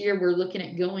 later this year, we're looking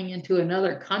at going into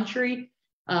another country,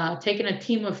 taking a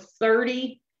team of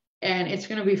 30. And it's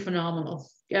going to be phenomenal.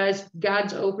 Guys,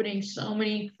 God's opening so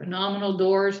many phenomenal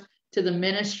doors to the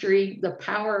ministry, the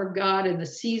power of God in the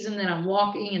season that I'm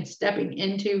walking and stepping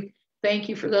into. Thank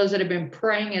you for those that have been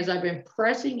praying as I've been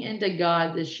pressing into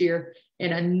God this year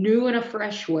in a new and a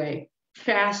fresh way,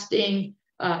 fasting,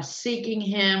 seeking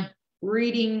Him,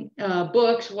 reading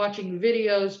books, watching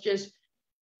videos, just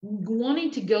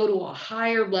wanting to go to a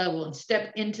higher level and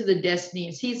step into the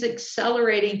destinies. He's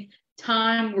accelerating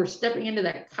time. We're stepping into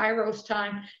that Kairos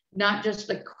time, not just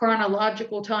the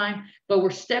chronological time, but we're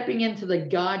stepping into the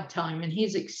God time, and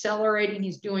He's accelerating.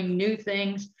 He's doing new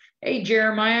things. Hey,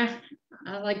 Jeremiah,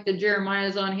 I like the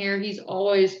Jeremiah's on here. He's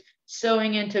always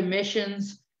sowing into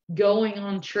missions, going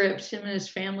on trips. Him and his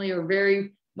family are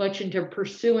very much into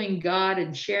pursuing God.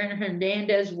 And Sharon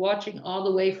Hernandez watching all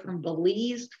the way from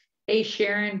Belize. Hey,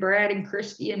 Sharon, Brad, and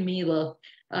Christy, and Mila.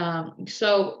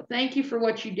 So thank you for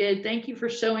what you did. Thank you for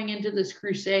sowing into this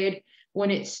crusade.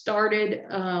 When it started,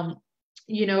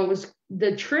 you know, it was,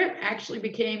 the trip actually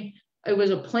became, it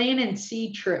was a plan and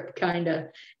see trip kind of.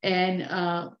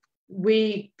 And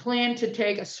we planned to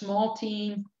take a small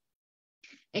team,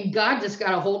 and God just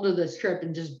got a hold of this trip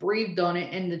and just breathed on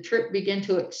it, and the trip began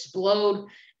to explode.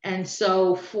 And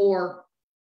so for,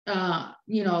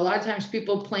 you know, a lot of times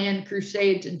people plan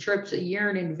crusades and trips a year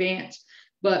in advance,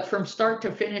 but from start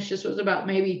to finish, this was about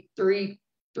maybe three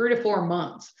to 4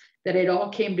 months that it all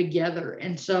came together.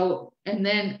 And so, and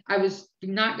then I was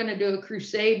not going to do a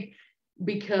crusade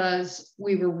because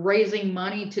we were raising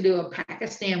money to do a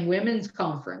Pakistan women's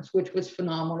conference, which was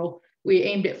phenomenal. We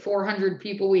aimed at 400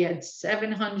 people. We had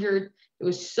 700. It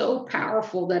was so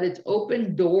powerful that it's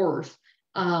opened doors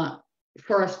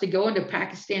for us to go into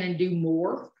Pakistan and do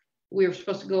more. We were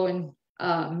supposed to go in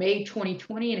May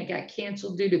 2020, and it got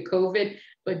canceled due to COVID.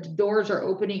 But the doors are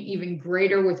opening even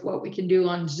greater with what we can do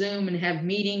on Zoom and have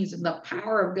meetings, and the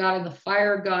power of God and the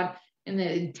fire of God and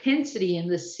the intensity in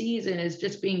this season is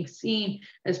just being seen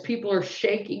as people are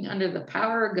shaking under the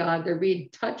power of God. They're being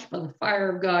touched by the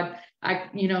fire of God.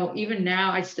 You know, even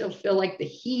now, I still feel like the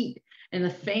heat and the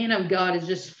fan of God is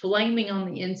just flaming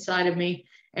on the inside of me.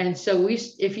 And so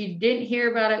if you didn't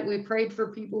hear about it, we prayed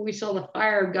for people. We saw the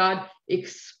fire of God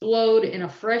explode in a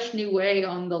fresh new way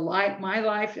on my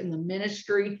life and the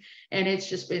ministry. And it's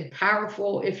just been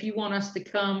powerful. If you want us to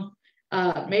come,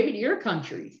 maybe to your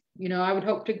country, you know, I would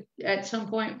hope to, at some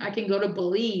point, I can go to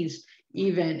Belize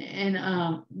even.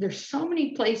 And there's so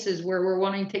many places where we're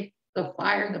wanting to take the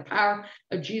fire and the power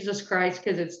of Jesus Christ,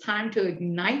 because it's time to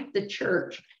ignite the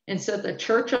church and set the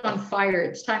church on fire.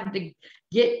 It's time to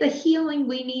get the healing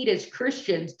we need as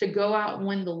Christians to go out and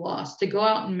win the lost, to go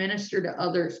out and minister to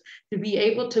others, to be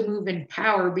able to move in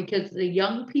power, because the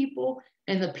young people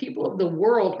and the people of the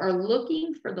world are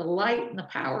looking for the light and the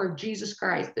power of Jesus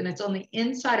Christ, and it's on the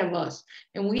inside of us.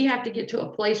 And we have to get to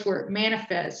a place where it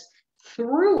manifests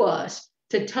through us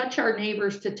to touch our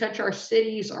neighbors, to touch our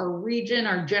cities, our region,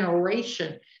 our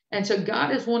generation. And so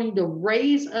God is wanting to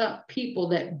raise up people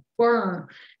that burn.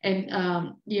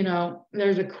 And, you know,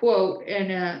 there's a quote,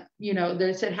 and, you know,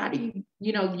 they said, how do you,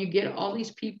 you know, you get all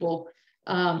these people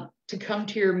to come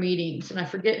to your meetings? And I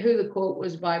forget who the quote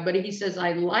was by, but he says,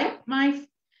 I light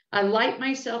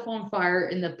myself on fire,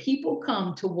 and the people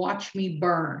come to watch me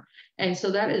burn. And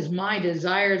so that is my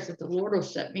desire, is that the Lord will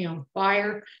set me on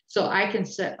fire so I can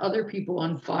set other people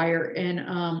on fire.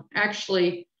 And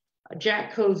actually,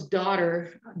 Jack Coe's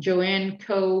daughter, Joanne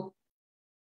Coe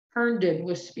Herndon,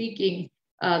 was speaking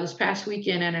this past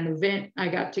weekend at an event I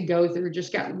got to go through.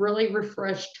 Just got really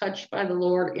refreshed, touched by the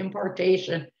Lord,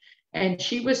 impartation. And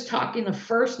she was talking the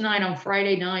first night on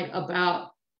Friday night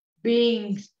about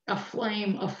being a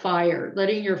flame of fire,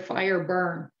 letting your fire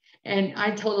burn. And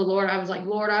I told the Lord, I was like,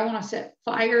 Lord, I want to set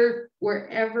fire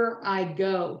wherever I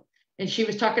go. And she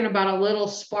was talking about a little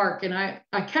spark. And I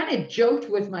kind of joked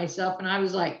with myself, and I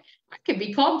was like, I could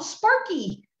be called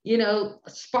Sparky, you know, a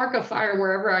spark of fire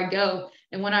wherever I go.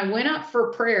 And when I went up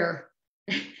for prayer,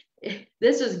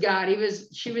 this is God.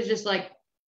 She was just like,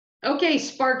 okay,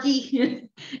 Sparky.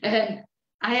 And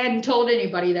I hadn't told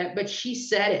anybody that, but she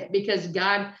said it because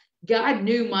God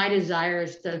knew my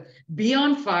desires to be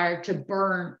on fire, to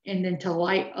burn, and then to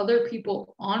light other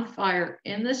people on fire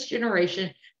in this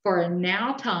generation for a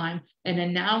now time and a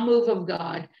now move of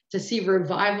God, to see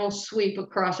revival sweep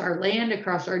across our land,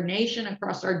 across our nation,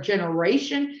 across our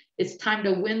generation. It's time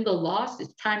to win the lost.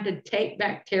 It's time to take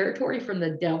back territory from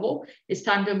the devil. It's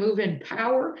time to move in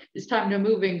power. It's time to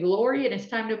move in glory, and it's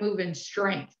time to move in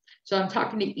strength. So I'm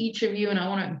talking to each of you, and I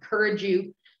want to encourage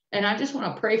you. And I just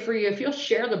want to pray for you. If you'll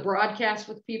share the broadcast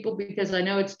with people, because I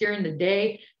know it's during the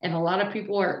day and a lot of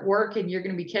people are at work, and you're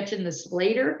going to be catching this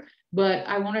later. But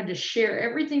I wanted to share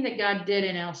everything that God did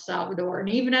in El Salvador. And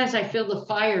even as I feel the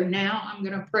fire now, I'm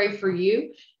going to pray for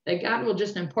you that God will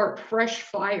just impart fresh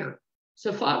fire.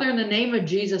 So Father, in the name of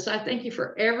Jesus, I thank you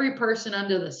for every person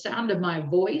under the sound of my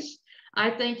voice.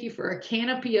 I thank you for a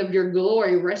canopy of your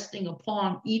glory resting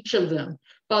upon each of them.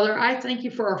 Father, I thank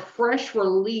you for a fresh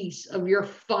release of your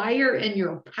fire and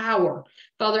your power.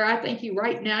 Father, I thank you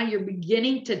right now, you're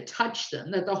beginning to touch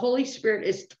them, that the Holy Spirit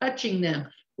is touching them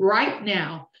right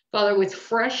now. Father, with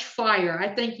fresh fire,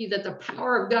 I thank you that the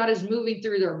power of God is moving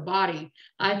through their body.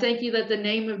 I thank you that the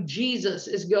name of Jesus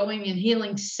is going and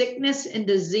healing sickness and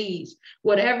disease.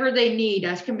 Whatever they need,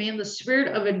 I command the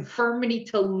spirit of infirmity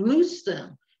to loose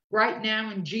them right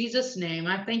now in Jesus' name.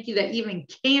 I thank you that even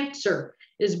cancer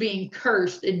is being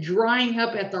cursed and drying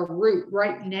up at the root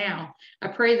right now. I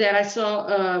pray that. I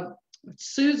saw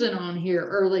Susan on here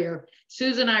earlier.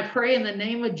 Susan, I pray in the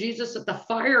name of Jesus that the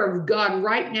fire of God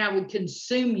right now would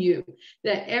consume you,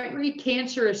 that every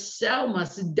cancerous cell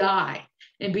must die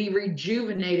and be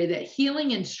rejuvenated, that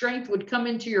healing and strength would come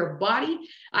into your body.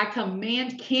 I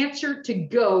command cancer to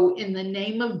go in the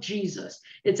name of Jesus.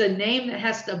 It's a name that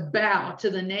has to bow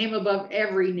to the name above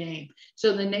every name.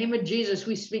 So in the name of Jesus,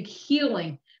 we speak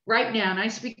healing right now. And I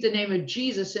speak the name of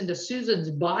Jesus into Susan's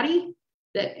body,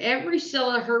 that every cell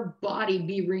of her body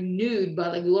be renewed by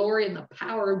the glory and the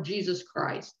power of Jesus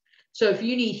Christ. So if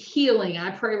you need healing, I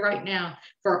pray right now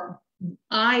for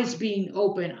eyes being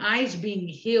open, eyes being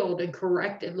healed and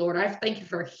corrected, Lord. I thank you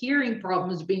for hearing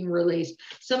problems being released.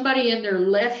 Somebody in their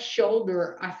left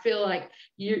shoulder, I feel like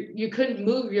you couldn't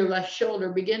move your left shoulder.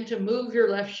 Begin to move your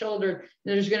left shoulder.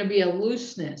 There's going to be a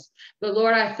looseness. But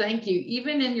Lord, I thank you.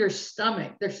 Even in your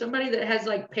stomach, there's somebody that has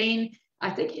like pain. I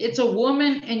think it's a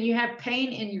woman, and you have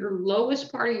pain in your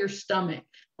lowest part of your stomach,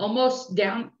 almost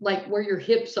down like where your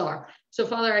hips are. So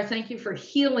Father, I thank you for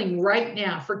healing right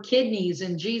now for kidneys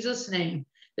in Jesus' name,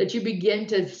 that you begin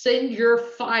to send your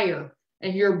fire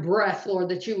and your breath, Lord,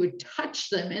 that you would touch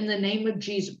them in the name of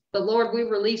Jesus. But Lord, we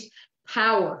release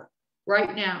power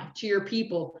right now to your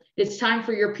people. It's time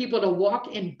for your people to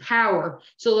walk in power.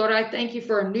 So Lord, I thank you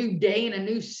for a new day and a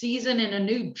new season and a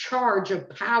new charge of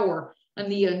power and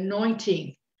the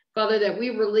anointing, Father, that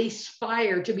we release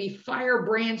fire to be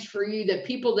firebrands for you, that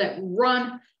people that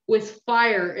run with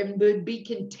fire and would be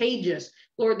contagious,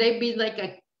 Lord, they'd be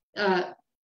like a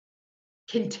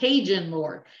contagion,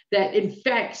 Lord, that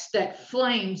infects, that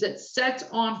flames, that sets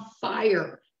on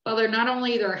fire, Father, not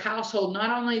only their household, not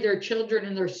only their children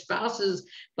and their spouses,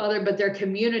 Father, but their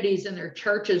communities and their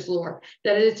churches, Lord,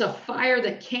 that it's a fire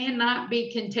that cannot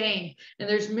be contained. And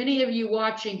there's many of you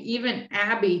watching, even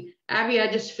Abby, I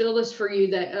just feel this for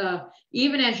you, that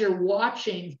even as you're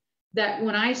watching, that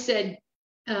when I said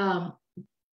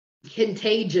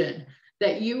contagion,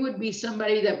 that you would be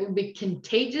somebody that would be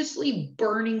contagiously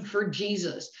burning for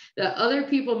Jesus, that other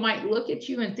people might look at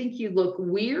you and think you look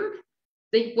weird,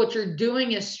 think what you're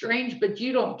doing is strange, but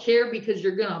you don't care because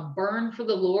you're going to burn for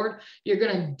the Lord. You're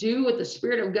going to do what the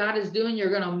Spirit of God is doing. You're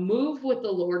going to move with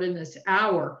the Lord in this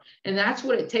hour. And that's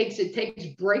what it takes. It takes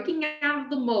breaking out of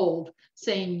the mold,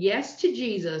 saying yes to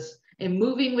Jesus and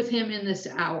moving with him in this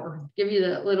hour. I'll give you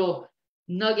that little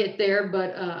nugget there,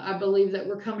 but I believe that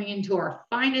we're coming into our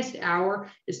finest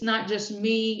hour. It's not just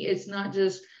me. It's not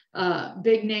just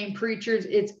big name preachers.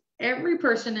 It's every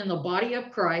person in the body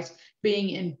of Christ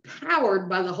being empowered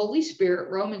by the Holy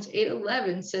Spirit. Romans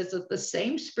 8:11 says that the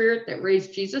same Spirit that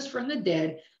raised Jesus from the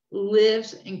dead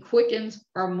lives and quickens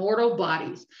our mortal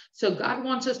bodies. So God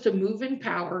wants us to move in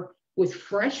power with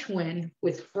fresh wind,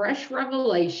 with fresh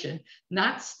revelation,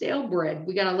 not stale bread.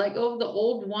 We got to let go of the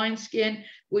old wineskin.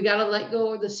 We got to let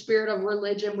go of the spirit of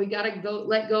religion. We got to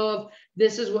let go of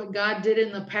this is what God did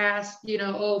in the past. You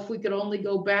know, oh, if we could only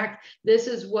go back. This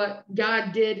is what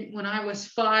God did when I was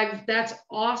 5. That's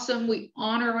awesome. We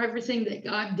honor everything that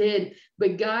God did,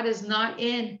 but God is not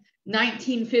in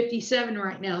 1957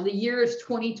 right now. The year is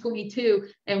 2022,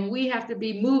 and we have to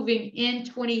be moving in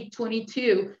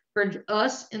 2022 for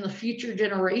us in the future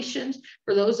generations,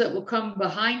 for those that will come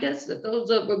behind us, that those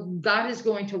that God is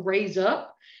going to raise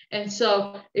up. And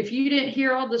so if you didn't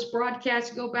hear all this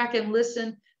broadcast, go back and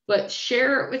listen, but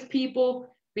share it with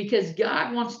people, because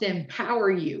God wants to empower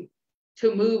you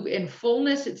to move in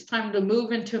fullness. It's time to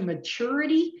move into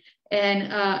maturity.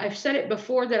 And I've said it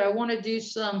before that I want to do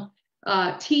some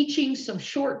teachings, some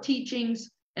short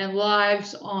teachings and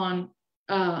lives on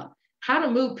how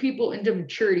to move people into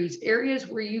maturities, areas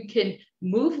where you can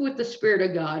move with the Spirit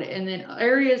of God, and then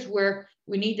areas where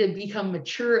we need to become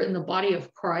mature in the body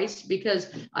of Christ, because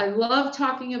I love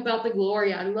talking about the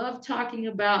glory. I love talking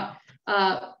about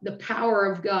the power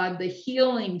of God, the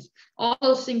healings, all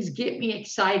those things get me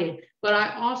excited. But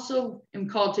I also am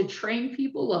called to train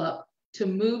people up to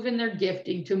move in their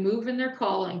gifting, to move in their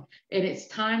calling, and it's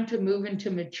time to move into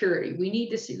maturity. We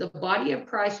need to see the body of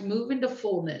Christ move into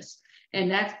fullness. And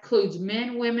that includes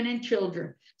men, women, and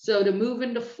children. So to move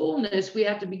into fullness, we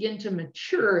have to begin to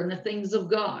mature in the things of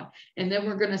God. And then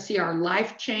we're going to see our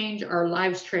life change, our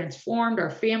lives transformed, our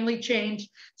family change.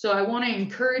 So I want to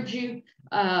encourage you.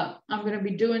 I'm going to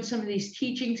be doing some of these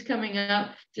teachings coming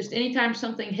up. Just anytime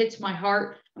something hits my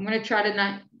heart, I'm going to try to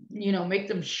not, make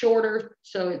them shorter.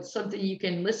 So it's something you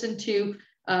can listen to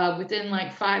within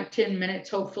like 5-10 minutes,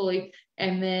 hopefully.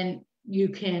 And then you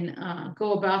can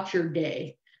go about your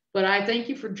day. But I thank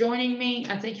you for joining me.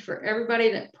 I thank you for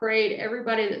everybody that prayed,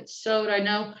 everybody that sowed. I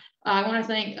know I want to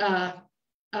thank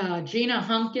Gina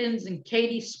Humpkins and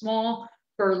Katie Small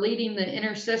for leading the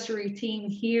intercessory team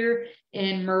here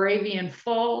in Moravian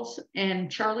Falls.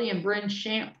 And Charlie and Bryn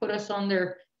Shamp put us on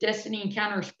their Destiny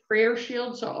Encounters prayer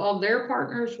shield. So all their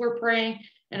partners were praying.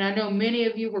 And I know many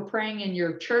of you were praying in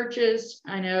your churches.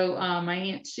 I know my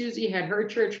Aunt Susie had her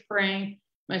church praying.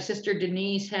 My sister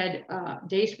Denise had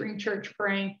Dayspring Church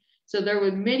praying. So there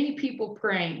were many people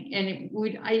praying, and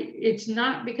it's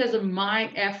not because of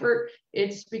my effort.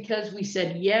 It's because we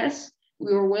said yes,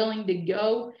 we were willing to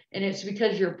go, and it's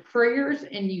because your prayers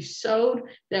and you sowed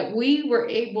that we were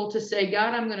able to say,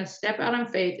 God, I'm going to step out in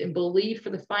faith and believe for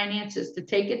the finances to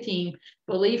take a team,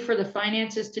 believe for the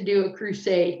finances to do a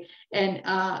crusade. And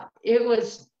it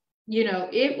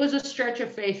was a stretch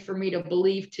of faith for me to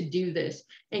believe to do this.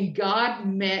 And God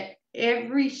met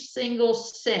every single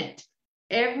cent.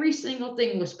 Every single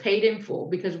thing was paid in full,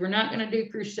 because we're not going to do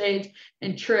crusades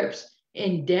and trips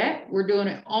in debt. We're doing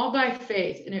it all by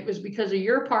faith. And it was because of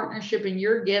your partnership and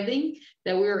your giving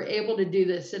that we were able to do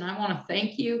this. And I want to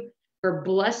thank you for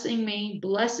blessing me,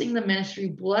 blessing the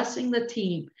ministry, blessing the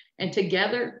team. And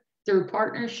together, through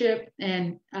partnership,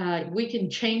 and we can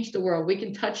change the world. We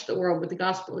can touch the world with the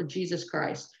gospel of Jesus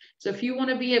Christ. So if you want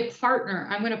to be a partner,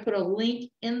 I'm going to put a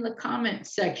link in the comment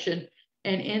section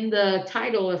and in the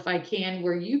title, if I can,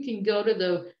 where you can go to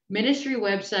the ministry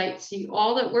website, see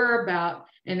all that we're about,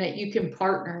 and that you can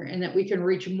partner, and that we can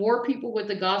reach more people with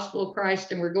the gospel of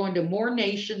Christ. And we're going to more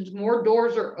nations, more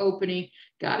doors are opening.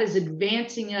 God is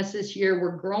advancing us this year.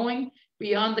 We're growing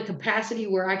beyond the capacity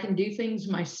where I can do things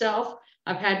myself.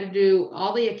 I've had to do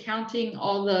all the accounting,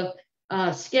 all the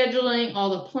scheduling,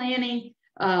 all the planning.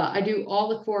 I do all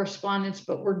the correspondence,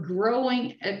 but we're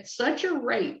growing at such a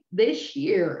rate this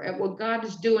year at what God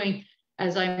is doing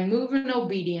as I move in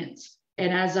obedience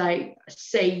and as I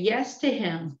say yes to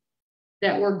Him,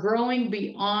 that we're growing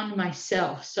beyond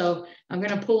myself. So I'm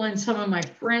going to pull in some of my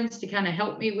friends to kind of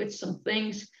help me with some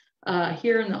things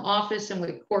here in the office and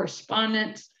with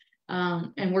correspondence.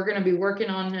 And we're going to be working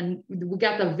on, and we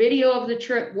got the video of the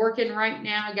trip working right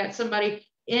now. I got somebody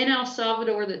in El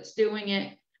Salvador that's doing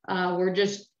it. We're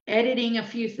just editing a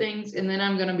few things, and then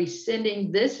I'm going to be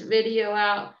sending this video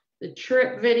out, the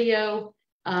trip video,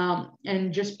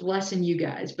 and just blessing you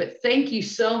guys. But thank you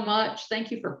so much.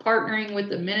 Thank you for partnering with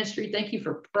the ministry. Thank you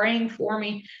for praying for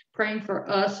me, praying for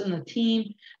us and the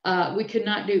team. We could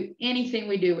not do anything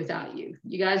we do without you.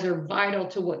 You guys are vital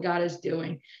to what God is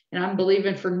doing. And I'm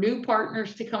believing for new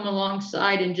partners to come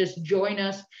alongside and just join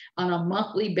us on a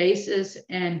monthly basis.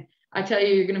 And I tell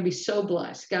you, you're going to be so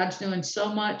blessed. God's doing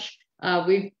so much.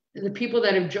 The people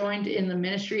that have joined in the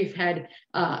ministry have had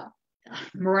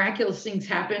miraculous things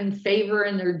happen, favor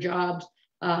in their jobs,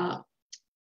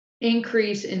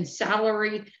 increase in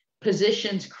salary,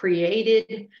 positions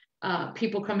created,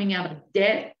 people coming out of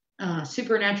debt,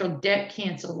 supernatural debt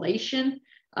cancellation,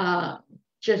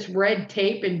 just red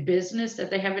tape in business that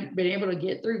they haven't been able to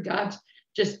get through. God's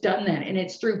just done that. And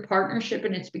it's through partnership,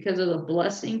 and it's because of the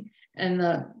blessing and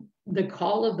the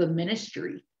call of the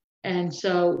ministry. And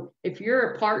so if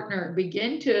you're a partner,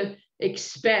 begin to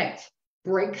expect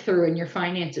breakthrough in your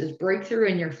finances, breakthrough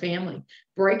in your family,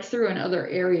 breakthrough in other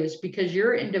areas, because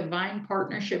you're in divine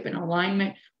partnership and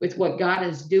alignment with what God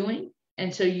is doing.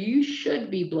 And so you should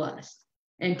be blessed.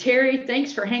 And Terry,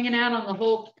 thanks for hanging out on the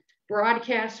whole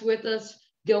broadcast with us,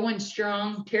 going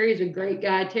strong. Terry's a great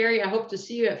guy. Terry, I hope to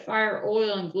see you at Fire,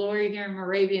 Oil, and Glory here in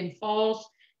Moravian Falls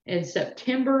in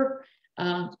September.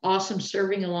 Awesome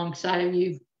serving alongside of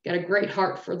you. Got a great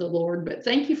heart for the Lord. But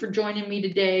thank you for joining me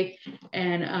today.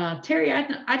 And Terry,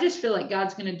 I just feel like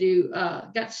God's going to do,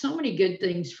 got so many good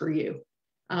things for you.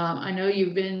 I know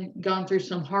you've gone through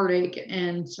some heartache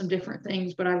and some different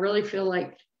things, but I really feel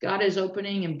like God is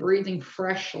opening and breathing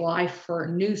fresh life for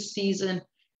a new season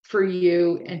for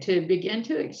you, and to begin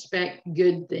to expect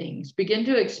good things. Begin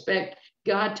to expect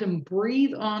God to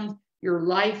breathe on your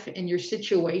life and your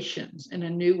situations in a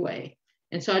new way.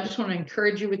 And so I just want to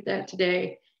encourage you with that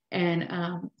today. And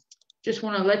just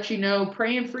want to let you know,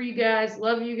 praying for you guys,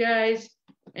 love you guys,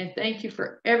 and thank you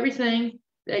for everything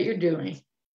that you're doing.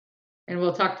 And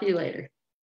we'll talk to you later.